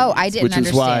wants. Oh, and needs, I didn't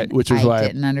understand. Which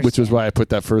was why I put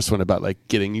that first one about like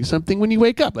getting you something when you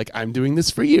wake up. Like I'm doing this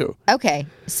for you. Okay.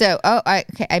 So, I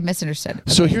misunderstood.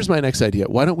 Okay. So here's my next idea.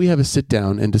 Why don't we have a sit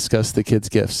down and discuss the kids'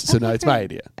 gifts? So now it's my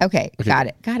idea. Okay. Got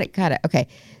it. Okay.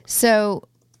 So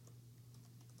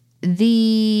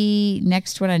the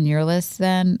next one on your list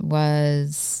then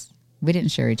was, we didn't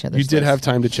share each other's You did list. have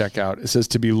time to check out. It says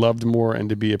to be loved more and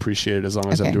to be appreciated as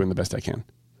long as I'm doing the best I can.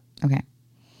 Okay.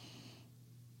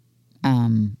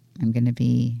 I'm going to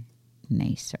be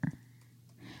nicer.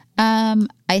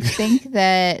 I think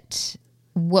that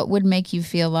what would make you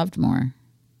feel loved more?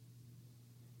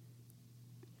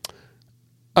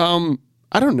 I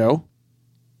don't know.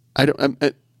 I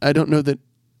don't know that.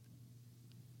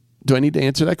 Do I need to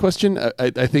answer that question?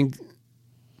 I think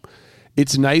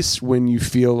it's nice when you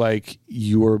feel like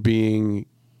you're being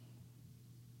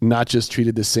not just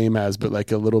treated the same as, but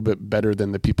like a little bit better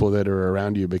than the people that are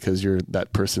around you because you're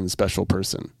that person's special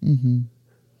person. Mm-hmm.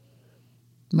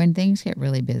 When things get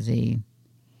really busy,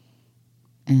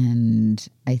 and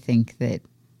I think that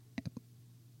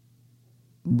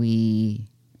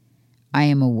I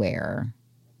am aware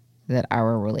that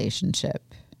our relationship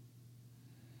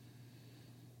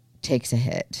takes a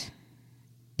hit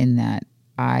in that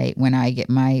when I get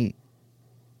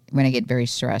very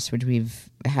stressed, which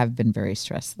have been very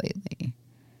stressed lately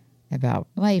about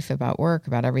life, about work,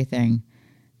 about everything,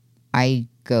 I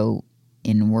go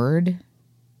inward.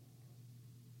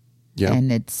 Yeah.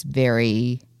 And it's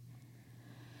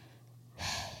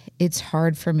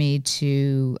hard for me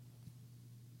to,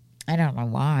 I don't know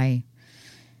why,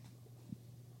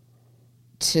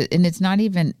 and it's not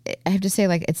even, I have to say,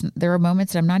 like, there are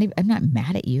moments that I'm not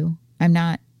mad at you. I'm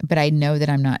not, but I know that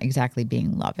I'm not exactly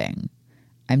being loving.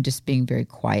 I'm just being very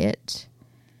quiet.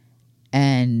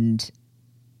 And,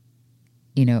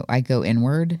 I go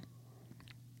inward.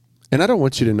 And I don't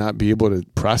want you to not be able to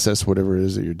process whatever it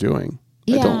is that you're doing.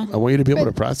 Yeah, I want you to be able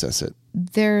to process it.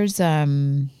 There's a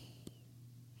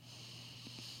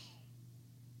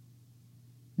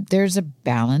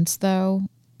balance though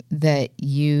that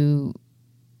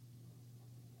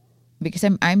because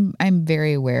I'm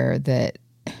very aware that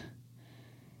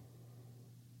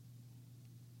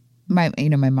my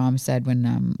mom said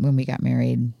when we got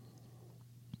married,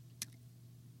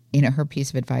 her piece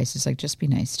of advice is like, just be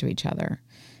nice to each other.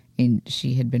 And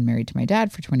she had been married to my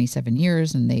dad for 27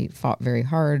 years and they fought very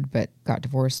hard, but got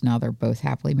divorced. Now they're both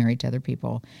happily married to other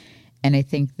people. And I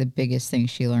think the biggest thing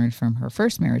she learned from her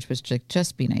first marriage was to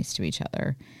just be nice to each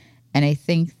other. And I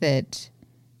think that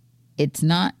it's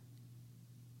not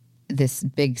this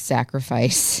big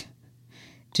sacrifice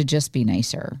to just be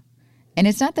nicer. And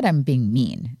it's not that I'm being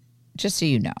mean, just so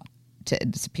you know, to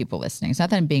people listening. It's not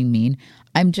that I'm being mean.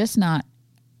 I'm just not,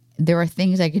 there are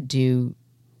things I could do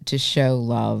to show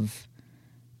love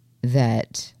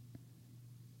that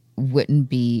wouldn't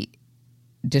be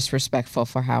disrespectful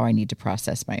for how I need to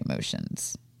process my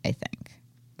emotions, I think.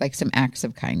 Like some acts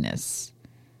of kindness.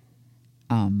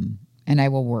 And I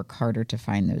will work harder to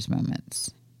find those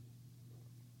moments.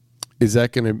 Is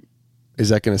that gonna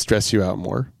stress you out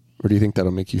more? Or do you think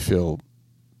that'll make you feel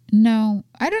No,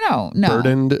 I don't know. No.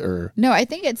 Burdened or No, I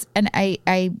think it's, and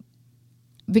I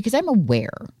because I'm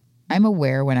aware. I'm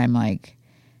aware when I'm like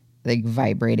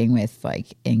vibrating with like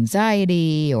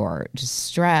anxiety or just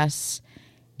stress.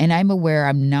 And I'm aware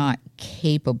I'm not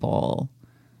capable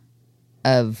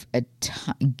of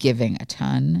giving a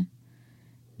ton.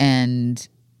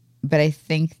 But I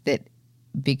think that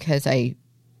because I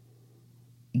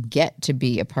get to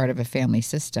be a part of a family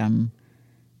system,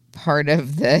 part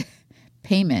of the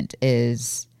payment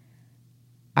is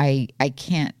I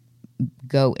can't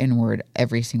go inward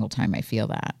every single time I feel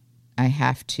that. I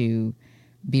have to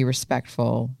be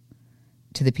respectful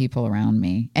to the people around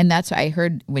me. And that's what I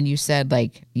heard when you said,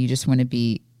 like, you just want to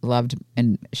be loved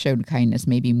and showed kindness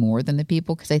maybe more than the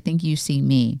people. Because I think you see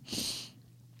me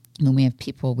when we have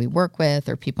people we work with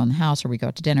or people in the house or we go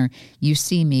out to dinner, you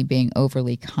see me being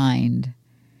overly kind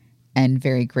and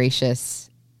very gracious.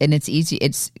 And it's easy.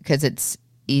 It's because it's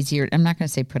easier. I'm not going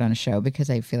to say put on a show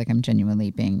because I feel like I'm genuinely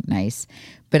being nice,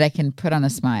 but I can put on a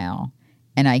smile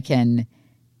and I can,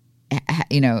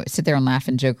 sit there and laugh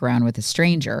and joke around with a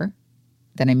stranger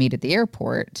that I meet at the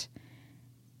airport,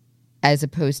 as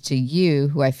opposed to you,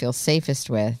 who I feel safest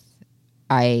with.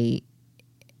 I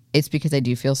it's because I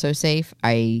do feel so safe.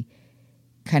 I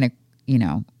kind of,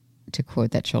 to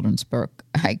quote that children's book,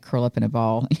 I curl up in a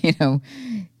ball,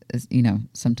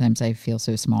 sometimes I feel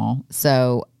so small.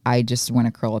 So I just want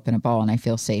to curl up in a ball, and I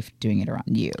feel safe doing it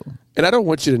around you. And I don't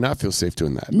want you to not feel safe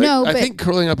doing that. No, I think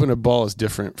curling up in a ball is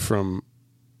different from...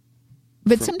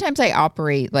 But sometimes I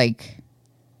operate like...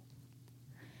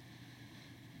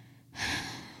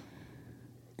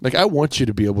 Like, I want you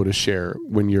to be able to share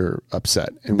when you're upset.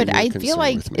 But I feel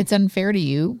like it's unfair to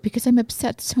you because I'm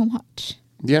upset so much.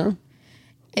 Yeah.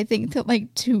 I think that,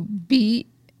 like, to be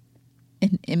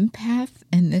an empath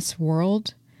in this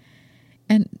world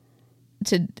and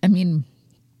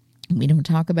we don't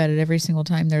talk about it every single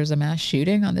time there's a mass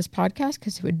shooting on this podcast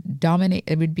because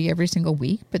it would be every single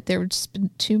week. But there would just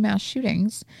been 2 mass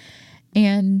shootings.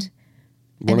 And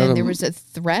then there was a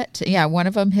threat. Yeah, one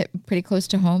of them hit pretty close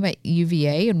to home at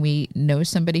UVA, and we know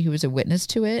somebody who was a witness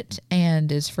to it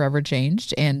and is forever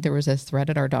changed. And there was a threat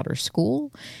at our daughter's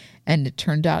school, and it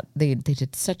turned out they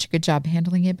did such a good job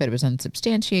handling it, but it was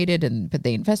unsubstantiated, but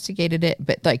they investigated it.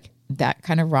 But like that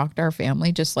kind of rocked our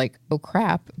family, just like, oh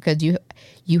crap, because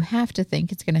you have to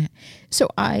think it's gonna. So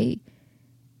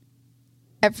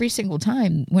every single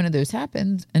time one of those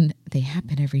happens, and they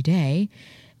happen every day,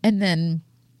 and then.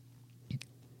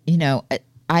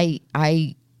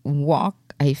 I walk,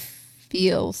 I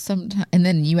feel sometimes, and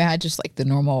then you add just like the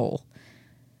normal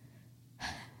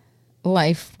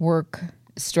life, work,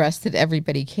 stress that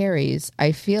everybody carries.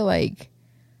 I feel like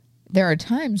there are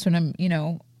times when I'm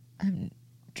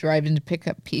driving to pick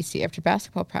up PC after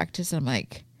basketball practice, and I'm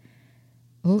like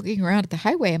looking around at the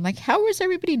highway. I'm like, how is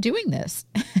everybody doing this?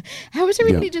 How is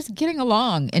everybody just getting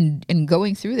along and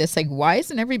going through this? Like, why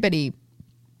isn't everybody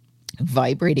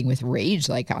vibrating with rage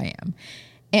like I am?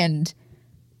 And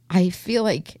I feel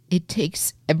like it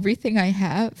takes everything I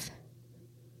have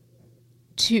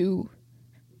to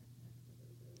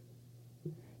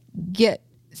get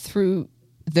through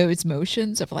those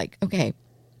motions of like, okay,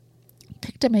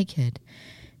 picked up my kid,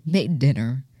 made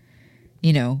dinner,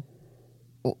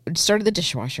 started the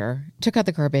dishwasher, took out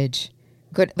the garbage,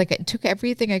 I took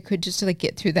everything I could just to like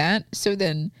get through that.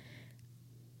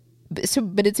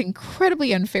 But it's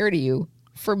incredibly unfair to you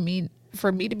for me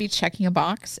to be checking a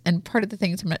box, and part of the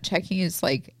things I'm not checking is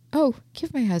like, oh,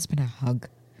 give my husband a hug,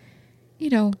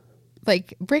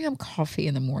 like bring him coffee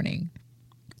in the morning,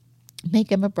 make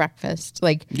him a breakfast.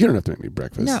 Like, you don't have to make me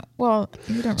breakfast. No, well,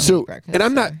 you don't really make breakfast. And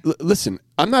I'm not. Listen,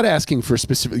 I'm not asking for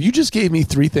specific. You just gave me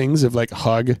 3 things of like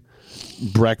hug,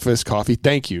 breakfast, coffee.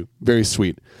 Thank you, very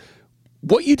sweet.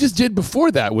 What you just did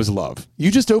before that was love. You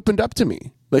just opened up to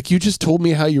me. Like, you just told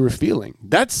me how you were feeling.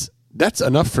 That's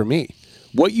enough for me.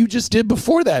 What you just did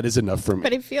before that is enough for me.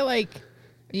 But I feel like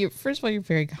first of all, you're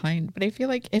very kind, but I feel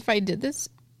like if I did this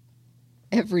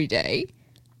every day.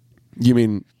 You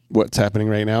mean what's happening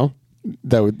right now?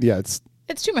 That would, it's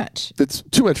too much. It's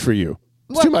too much for you.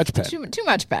 It's too much, Ben. Too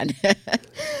much, Ben.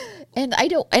 And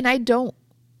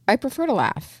I prefer to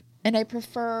laugh, and I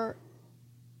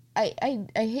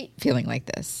hate feeling like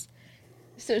this.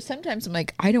 So sometimes I'm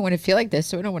like, I don't want to feel like this,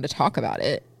 so I don't want to talk about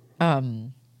it.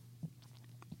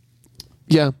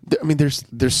 Yeah, I mean, there's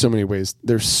so many ways.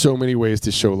 There's so many ways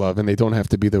to show love, and they don't have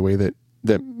to be the way that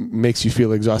makes you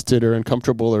feel exhausted or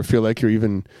uncomfortable or feel like you're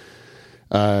even,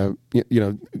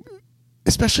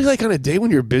 especially like on a day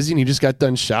when you're busy and you just got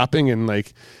done shopping and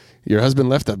like your husband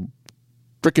left a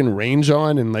freaking range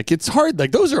on, and like it's hard.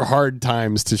 Like, those are hard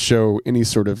times to show any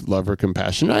sort of love or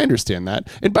compassion. I understand that.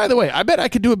 And by the way, I bet I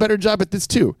could do a better job at this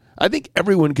too. I think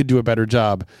everyone could do a better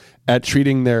job at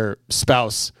treating their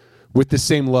spouse with the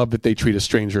same love that they treat a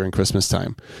stranger in Christmas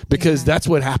time, because that's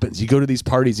what happens. You go to these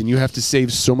parties and you have to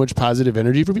save so much positive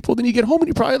energy for people. Then you get home and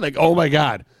you're probably like, oh my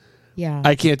God,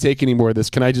 I can't take any more of this.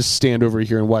 Can I just stand over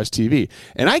here and watch TV?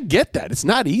 And I get that. It's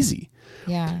not easy.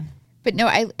 Yeah. But no,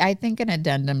 I think an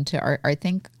addendum to I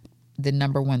think the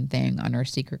number one thing on our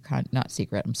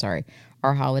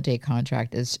our holiday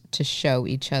contract is to show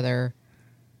each other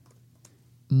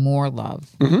more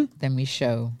love than we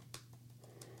show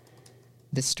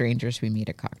the strangers we meet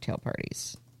at cocktail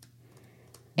parties.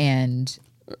 And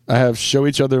I have show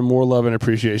each other more love and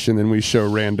appreciation than we show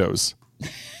randos.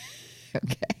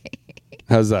 Okay.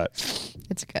 How's that?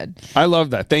 It's good. I love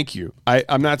that. Thank you.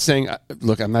 I'm not saying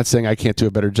I can't do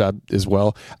a better job as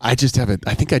well. I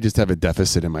think I just have a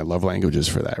deficit in my love languages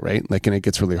for that, right? Like, and it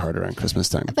gets really hard around Christmas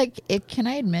time. Like, can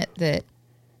I admit that,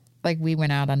 like, we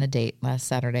went out on a date last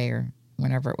Saturday or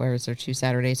whenever it was, or 2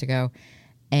 Saturdays ago,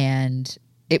 and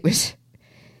it was,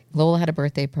 Lola had a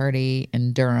birthday party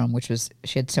in Durham,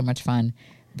 she had so much fun,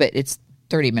 but it's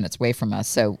 30 minutes away from us.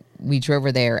 So we drove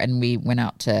her there and we went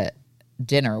out to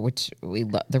dinner, which we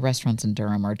love. The restaurants in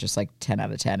Durham are just like 10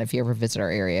 out of 10. If you ever visit our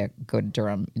area, go to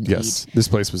Durham and eat. This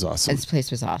place was awesome. This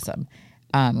place was awesome.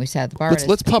 We sat at the bar.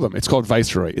 Let's pub them. It's called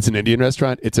Viceroy. It's an Indian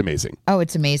restaurant. It's amazing. Oh,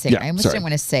 it's amazing. Yeah, I almost didn't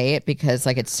want to say it because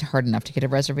like it's hard enough to get a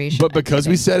reservation. But because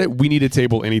we said it, we need a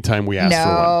table anytime we ask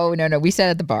for one. No. We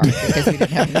sat at the bar because we didn't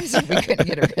have we couldn't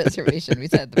get a reservation. We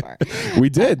sat at the bar. We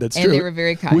did. That's true. And they were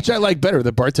very kind. Which I like better.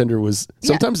 The bartender was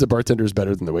sometimes the bartender is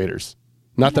better than the waiters.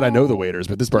 Not that I know the waiters,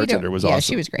 but this bartender was awesome. Yeah,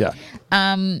 she was great.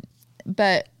 Yeah.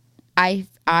 But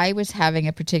I was having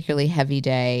a particularly heavy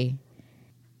day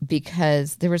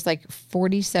because there was like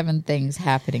 47 things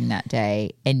happening that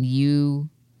day, and you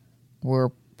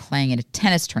were playing in a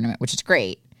tennis tournament, which is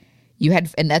great.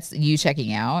 And that's you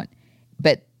checking out,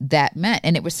 but that meant,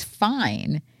 and it was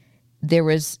fine. There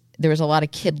was a lot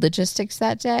of kid logistics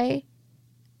that day,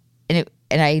 and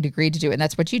I had agreed to do it, and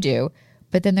that's what you do.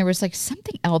 But then there was like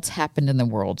something else happened in the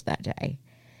world that day,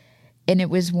 and it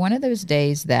was one of those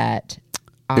days that.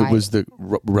 It was the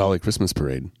Raleigh Christmas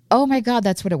Parade. Oh my God,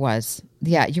 that's what it was.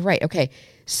 Yeah, you're right. Okay,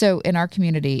 so in our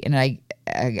community, and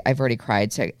I've already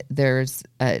cried. So there's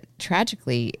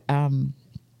tragically during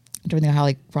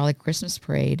the Raleigh Christmas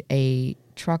Parade, a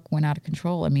truck went out of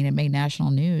control. I mean, it made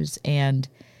national news, and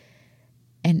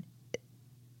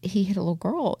he hit a little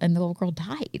girl, and the little girl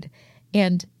died.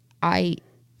 And I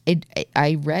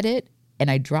read it,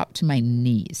 and I dropped to my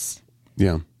knees.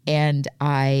 Yeah, and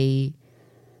I.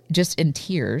 Just in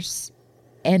tears.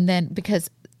 And then because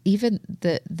even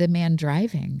the man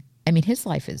driving, I mean, his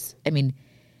life is, I mean,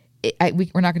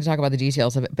 we're not going to talk about the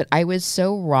details of it, but I was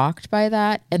so rocked by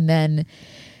that. And then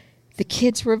the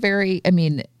kids were they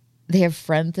have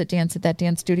friends that dance at that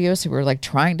dance studio. So we were like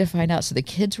trying to find out. So the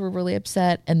kids were really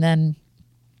upset. And then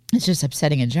it's just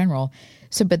upsetting in general.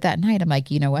 So, but that night I'm like,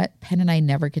 you know what? Penn and I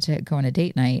never get to go on a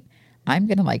date night. I'm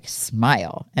going to like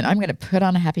smile, and I'm going to put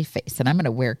on a happy face, and I'm going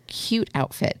to wear a cute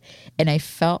outfit. And I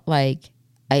felt like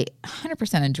I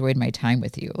 100% enjoyed my time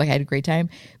with you. Like I had a great time,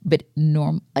 but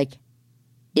like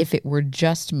if it were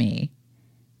just me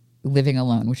living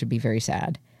alone, which would be very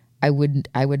sad, I would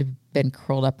have been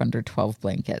curled up under 12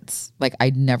 blankets. Like I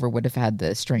never would have had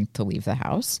the strength to leave the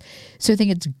house. So I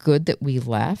think it's good that we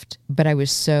left, but I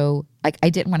was so like, I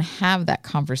didn't want to have that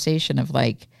conversation of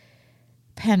like,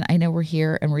 Penn, I know we're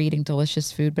here and we're eating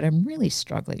delicious food, but I'm really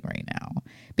struggling right now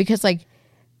because like,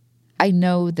 I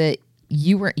know that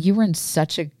you were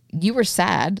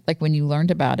sad, like when you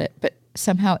learned about it, but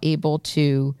somehow able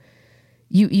to,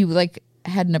 you like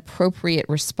had an appropriate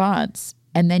response.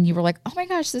 And then you were like, oh my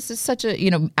gosh, this is such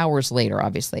a, hours later,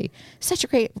 obviously, such a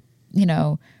great,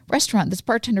 restaurant. This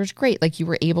bartender's great. Like you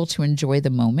were able to enjoy the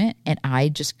moment. And I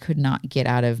just could not get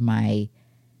out of my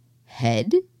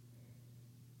head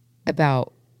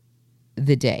about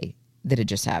the day that had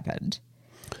just happened.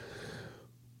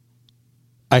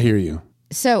 I hear you.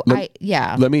 So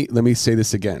Let me say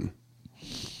this again.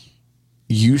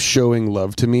 You showing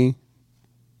love to me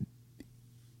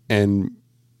and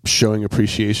showing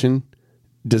appreciation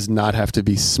does not have to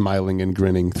be smiling and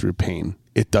grinning through pain.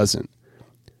 It doesn't.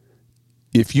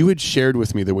 If you had shared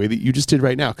with me the way that you just did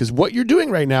right now, because what you're doing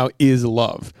right now is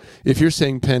love. If you're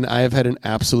saying, Penn, I have had an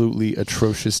absolutely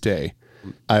atrocious day.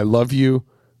 I love you.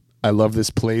 I love this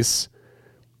place.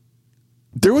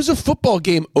 There was a football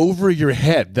game over your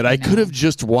head that I could have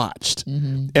just watched,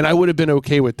 and I would have been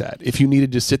okay with that. If you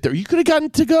needed to sit there, you could have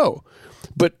gotten to go.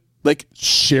 But like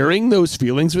sharing those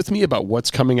feelings with me about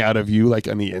what's coming out of you, like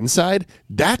on the inside,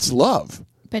 that's love.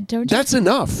 But that's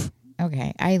enough.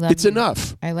 Okay, it's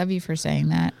enough. I love you for saying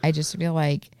that. I just feel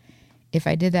like if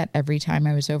I did that every time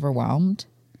I was overwhelmed,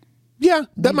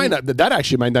 that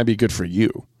actually might not be good for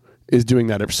you. Is doing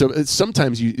that. So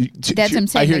sometimes that's what I'm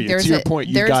saying. I hear you. To your point,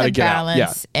 you got to get out.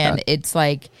 Yeah, and it's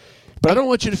like. But I don't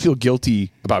want you to feel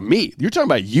guilty about me. You're talking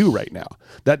about you right now.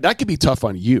 That could be tough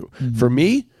on you. Mm-hmm. For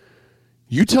me,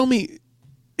 you tell me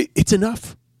it's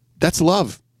enough. That's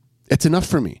love. It's enough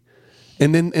for me.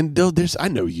 And there's I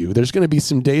know you. There's going to be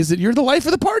some days that you're the life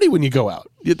of the party when you go out.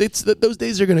 Those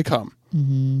days are going to come.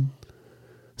 Mm-hmm.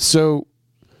 So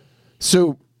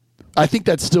I think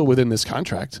that's still within this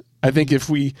contract. I think if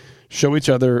we show each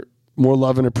other more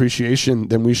love and appreciation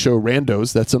than we show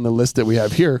randos, that's on the list that we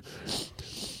have here.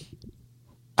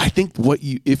 I think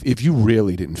if you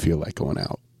really didn't feel like going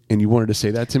out and you wanted to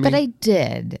say that to me. But I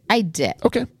did.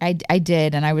 Okay. I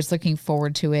did. And I was looking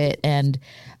forward to it. And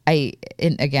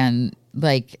again,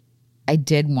 like I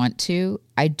did want to,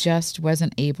 I just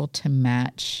wasn't able to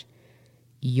match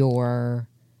your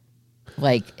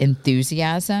like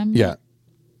enthusiasm. Yeah.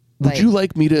 Would you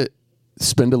like me to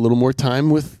spend a little more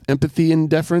time with empathy and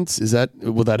deference?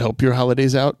 Will that help your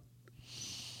holidays out?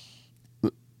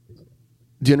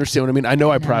 Do you understand what I mean? I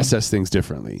know I process things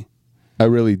differently. I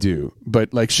really do.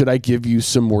 But like, should I give you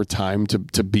some more time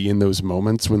to be in those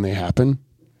moments when they happen?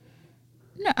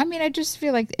 No, I mean, I just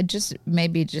feel like it just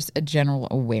maybe just a general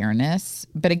awareness.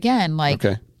 But again, like,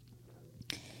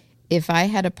 if I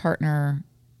had a partner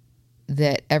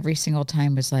that every single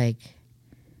time was like,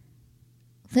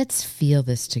 let's feel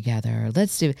this together.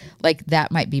 Let's do, like,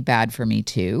 that might be bad for me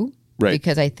too. Right.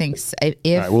 Because I think if...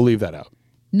 All right, we'll leave that out.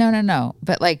 No.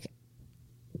 But like,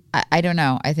 I don't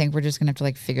know. I think we're just going to have to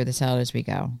like figure this out as we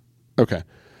go. Okay.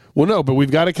 Well, no, but we've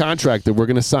got a contract that we're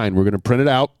going to sign. We're going to print it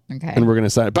out, and we're going to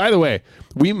sign it. By the way,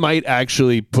 we might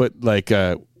actually put like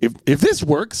if this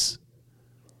works,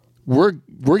 we're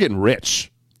getting rich.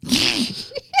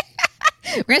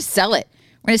 We're going to sell it.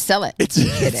 We're going to sell it.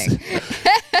 Kidding.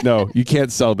 No, you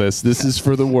can't sell this. This is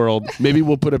for the world. Maybe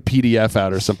we'll put a PDF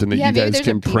out or something that you guys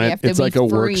can print. It's like a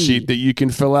worksheet that you can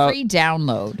fill out. Free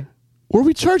download. Or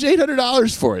we charge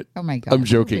 $800 for it. Oh my God. I'm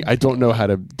joking. I don't know how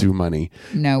to do money.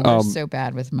 No, we're so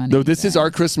bad with money. No, this is our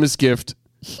Christmas gift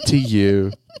to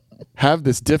you. Have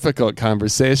this difficult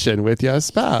conversation with your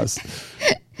spouse.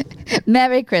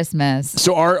 Merry Christmas.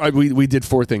 So we did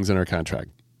 4 things in our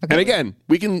contract. Okay. And again,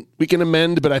 we can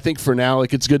amend, but I think for now,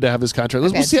 like, it's good to have this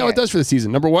contract. We'll see how it does for the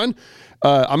season. Number 1,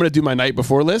 I'm going to do my night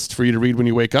before list for you to read when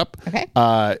you wake up. Okay.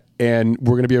 And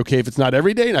we're going to be okay if it's not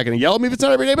every day. You're not going to yell at me if it's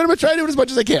not every day, but I'm going to try to do it as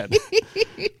much as I can.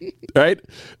 All right.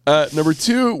 Number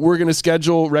 2, we're going to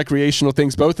schedule recreational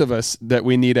things, both of us, that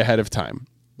we need ahead of time.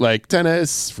 Like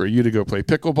tennis, for you to go play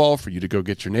pickleball, for you to go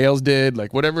get your nails did,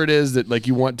 like whatever it is that like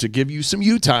you want to give you some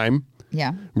you time.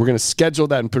 Yeah. We're going to schedule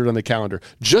that and put it on the calendar.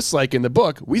 Just like in the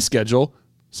book, we schedule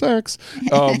sex,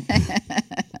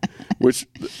 which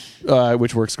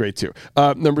works great too.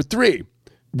 Number 3,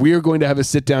 we are going to have a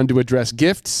sit down to address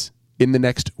gifts in the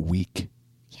next week.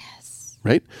 Yes.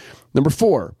 Right? Number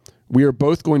 4, we are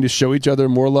both going to show each other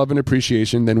more love and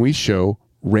appreciation than we show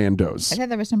randos. I thought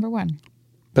that was number 1.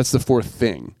 That's the 4th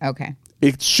thing. Okay.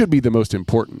 It should be the most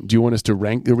important. Do you want us to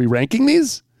rank? Are we ranking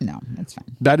these? No, that's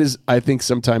fine. That is, I think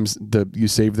sometimes you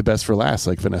save the best for last,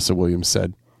 like Vanessa Williams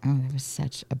said. Oh, that was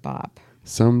such a bop.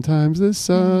 Sometimes the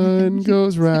sun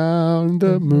goes round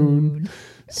the moon.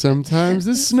 Sometimes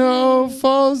the snow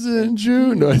falls in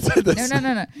June. No.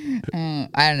 No.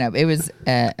 I don't know. It was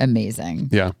amazing.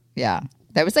 Yeah. Yeah.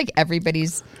 That was like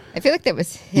everybody's. I feel like that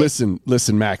was hit. Listen,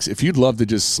 Max, if you'd love to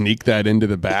just sneak that into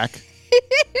the back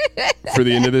for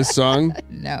the end of this song,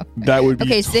 no, that would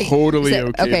be totally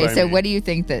okay. Okay, so me. what do you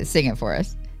think that? Sing it for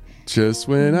us. Just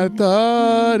when I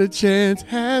thought a chance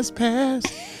has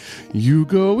passed, you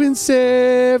go and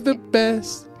save the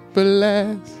best for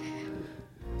last.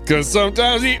 'Cause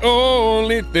sometimes the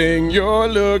only thing you're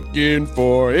looking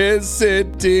for is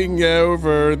sitting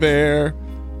over there.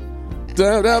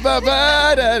 I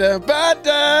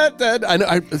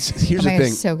know. Here's the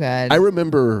thing. So good. I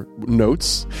remember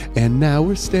notes, and now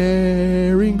we're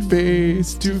staring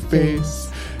face to face.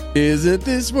 Isn't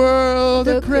this world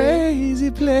a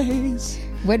crazy place?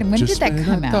 When did that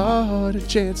come out? A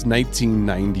chance.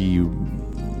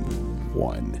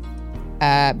 1991.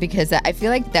 Because I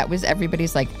feel like that was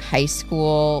everybody's like high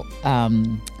school.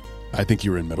 I think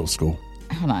you were in middle school.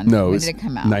 Hold on. No, when did it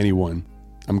come out? 91.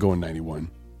 I'm going 91.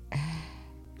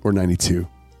 Or 92.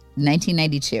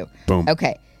 1992. Boom.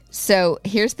 Okay. So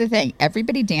here's the thing.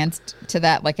 Everybody danced to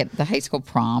that like at the high school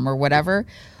prom or whatever.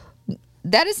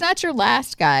 That is not your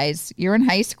last, guys. You're in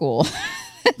high school.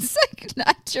 It's like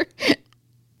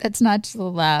that's not the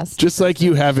last. Just like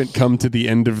you haven't come to the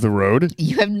end of the road.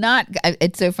 You have not.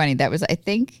 It's so funny. That was, I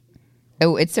think,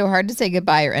 It's So Hard to Say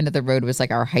Goodbye or End of the Road was like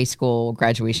our high school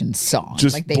graduation song.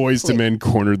 Just like Boyz II Men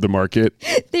cornered the market.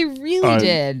 They really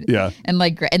did. Yeah. And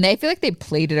I feel like they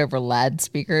played it over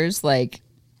loudspeakers. Like,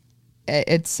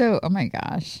 it's so, oh my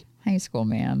gosh. High school,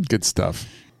 man. Good stuff.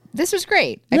 This was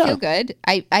great. I feel good.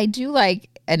 I do like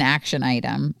an action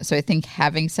item. So I think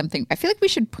having something, I feel like we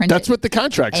should print it. That's what the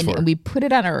contract's for. And we put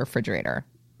it on our refrigerator.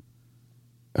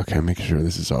 Okay, make sure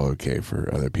this is all okay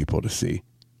for other people to see.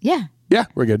 Yeah. Yeah,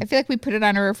 we're good. I feel like we put it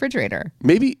on our refrigerator.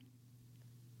 Maybe.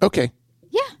 Okay.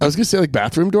 Yeah. I was going to say like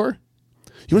bathroom door.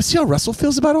 You want to see how Russell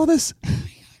feels about all this?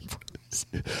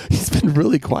 He's been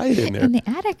really quiet in there. In the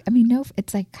attic, I mean, no,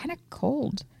 it's like kind of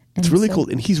cold. It's really cold.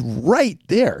 And he's right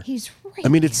there. He's right I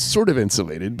mean, it's sort of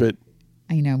insulated, but.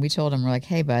 I know. We told him, we're like,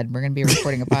 hey, bud, we're going to be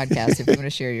recording a podcast. If you want to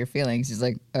share your feelings. He's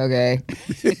like, okay.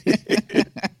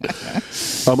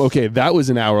 Okay, that was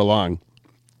an hour long.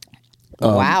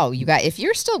 Wow, you got. If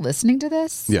you're still listening to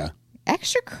this, yeah,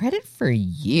 extra credit for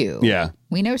you. Yeah,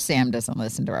 we know Sam doesn't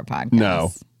listen to our podcast.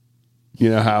 No, you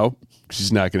know how?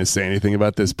 She's not going to say anything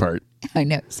about this part. I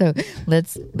know. So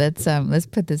let's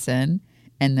put this in,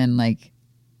 and then like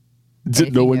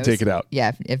No one take it out.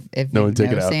 Yeah, if no one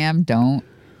take it out. Sam, don't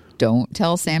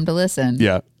tell Sam to listen.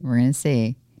 Yeah. We're going to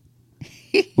see.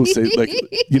 We'll say, like,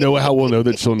 you know how we'll know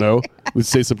that she'll know? We'll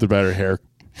say something about her hair.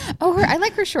 Oh, I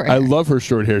like her short hair. I love her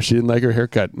short hair. She didn't like her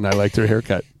haircut, and I liked her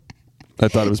haircut. I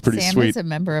thought it was pretty Sam sweet. Sam is a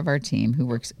member of our team who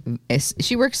works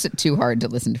too hard to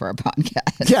listen to our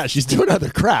podcast. Yeah, she's doing other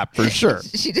crap for sure.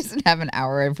 She doesn't have an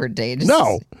hour of her day.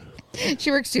 No.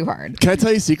 She works too hard. Can I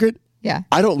tell you a secret? Yeah.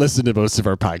 I don't listen to most of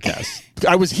our podcasts.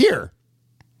 I was here.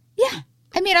 Yeah.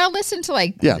 I mean, I'll listen to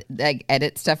like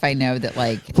edit stuff I know that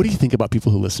like. What do you think about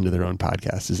people who listen to their own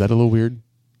podcasts? Is that a little weird?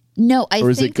 No, I think or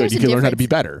is it good? You can learn how to be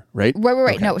better, right?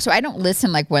 Right. Okay. No, so I don't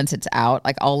listen like once it's out.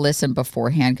 Like I'll listen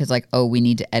beforehand because like, oh, we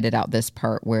need to edit out this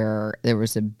part where there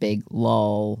was a big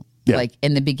lull. Yeah. Like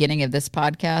in the beginning of this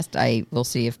podcast, we'll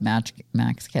see if Max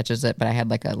catches it, but I had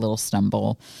like a little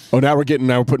stumble. Oh, now we're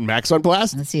putting Max on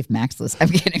blast? Let's see if Max listens. I'm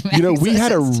getting Max. We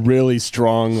had a really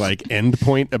strong like end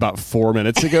point about 4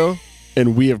 minutes ago.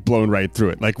 And we have blown right through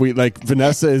it. Like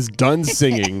Vanessa is done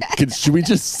singing. Should we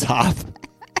just stop?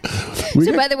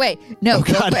 By the way, no, oh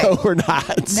God, no, we're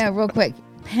not. No, real quick.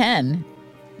 Penn,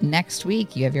 next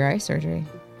week you have your eye surgery.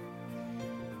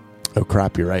 Oh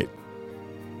crap, you're right.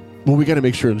 Well, we got to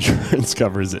make sure insurance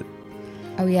covers it.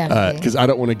 Oh yeah, because I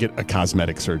don't want to get a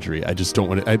cosmetic surgery. I just don't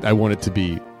want it. I want it to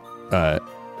be. I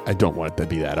don't want it to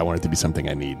be that. I want it to be something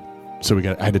I need. So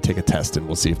I had to take a test, and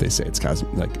we'll see if they say it's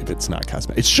if it's not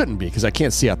cosmetic. It shouldn't be because I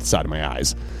can't see out the side of my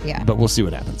eyes. Yeah. But we'll see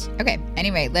what happens. Okay.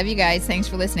 Anyway, love you guys. Thanks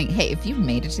for listening. Hey, if you've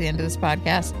made it to the end of this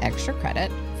podcast, extra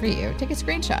credit for you. Take a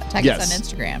screenshot. Tag us on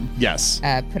Instagram. Yes.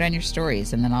 Put on your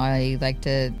stories, and then I like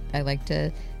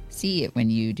to see it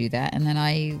when you do that, and then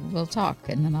I will talk,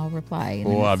 and then I'll reply.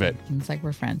 And love it. It's like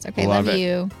we're friends. Okay. Love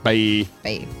you. Bye.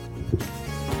 Bye.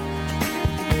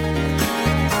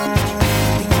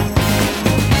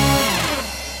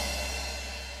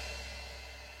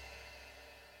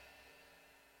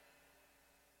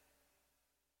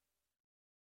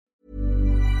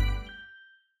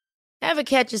 Ever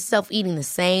catch yourself eating the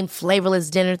same flavorless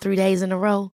dinner 3 days in a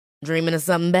row? Dreaming of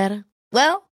something better?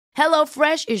 Well,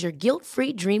 HelloFresh is your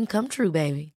guilt-free dream come true,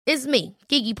 baby. It's me,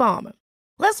 Keke Palmer.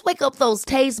 Let's wake up those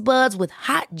taste buds with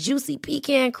hot, juicy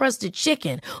pecan-crusted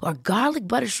chicken or garlic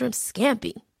butter shrimp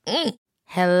scampi.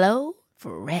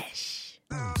 HelloFresh.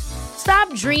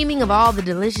 Stop dreaming of all the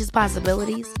delicious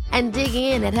possibilities and dig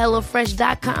in at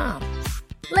HelloFresh.com.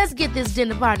 Let's get this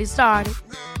dinner party started.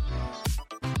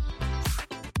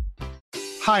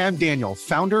 Hi, I'm Daniel,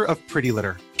 founder of Pretty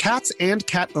Litter. Cats and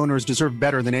cat owners deserve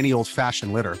better than any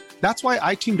old-fashioned litter. That's why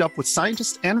I teamed up with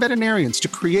scientists and veterinarians to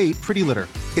create Pretty Litter.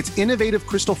 Its innovative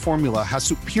crystal formula has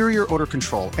superior odor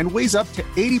control and weighs up to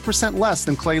 80% less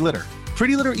than clay litter.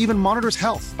 Pretty Litter even monitors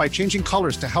health by changing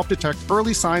colors to help detect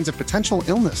early signs of potential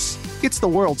illness. It's the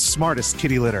world's smartest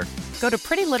kitty litter. Go to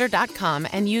prettylitter.com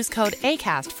and use code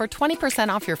ACAST for 20%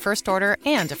 off your first order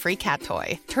and a free cat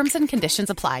toy. Terms and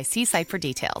conditions apply. See site for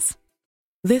details.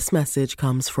 This message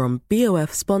comes from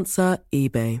BOF sponsor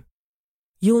eBay.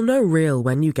 You'll know real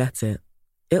when you get it.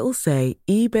 It'll say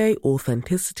eBay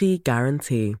Authenticity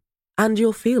Guarantee. And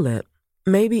you'll feel it.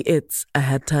 Maybe it's a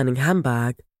head-turning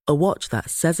handbag, a watch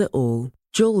that says it all,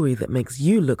 jewelry that makes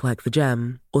you look like the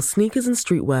gem, or sneakers and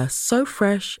streetwear so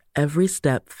fresh every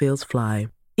step feels fly.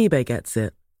 eBay gets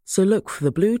it. So look for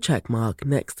the blue check mark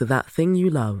next to that thing you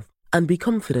love. And be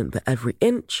confident that every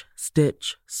inch,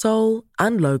 stitch, sole,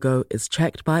 and logo is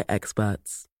checked by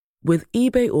experts. With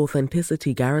eBay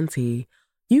Authenticity Guarantee,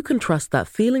 you can trust that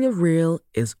feeling of real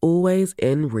is always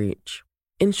in reach.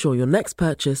 Ensure your next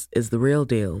purchase is the real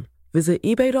deal. Visit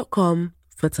eBay.com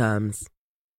for terms.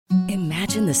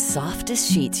 Imagine the softest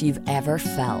sheets you've ever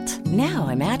felt. Now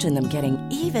imagine them getting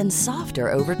even softer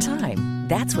over time.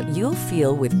 That's what you'll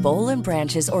feel with Boll &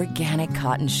 Branch's organic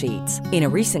cotton sheets. In a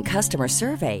recent customer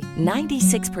survey,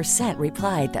 96%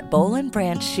 replied that Boll &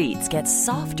 Branch sheets get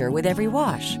softer with every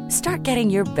wash. Start getting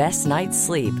your best night's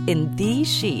sleep in these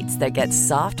sheets that get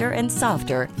softer and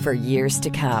softer for years to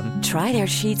come. Try their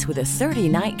sheets with a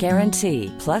 30-night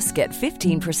guarantee. Plus, get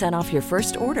 15% off your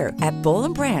first order at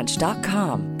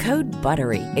bollandbranch.com. Code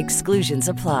BUTTERY. Exclusions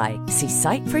apply. See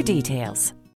site for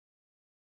details.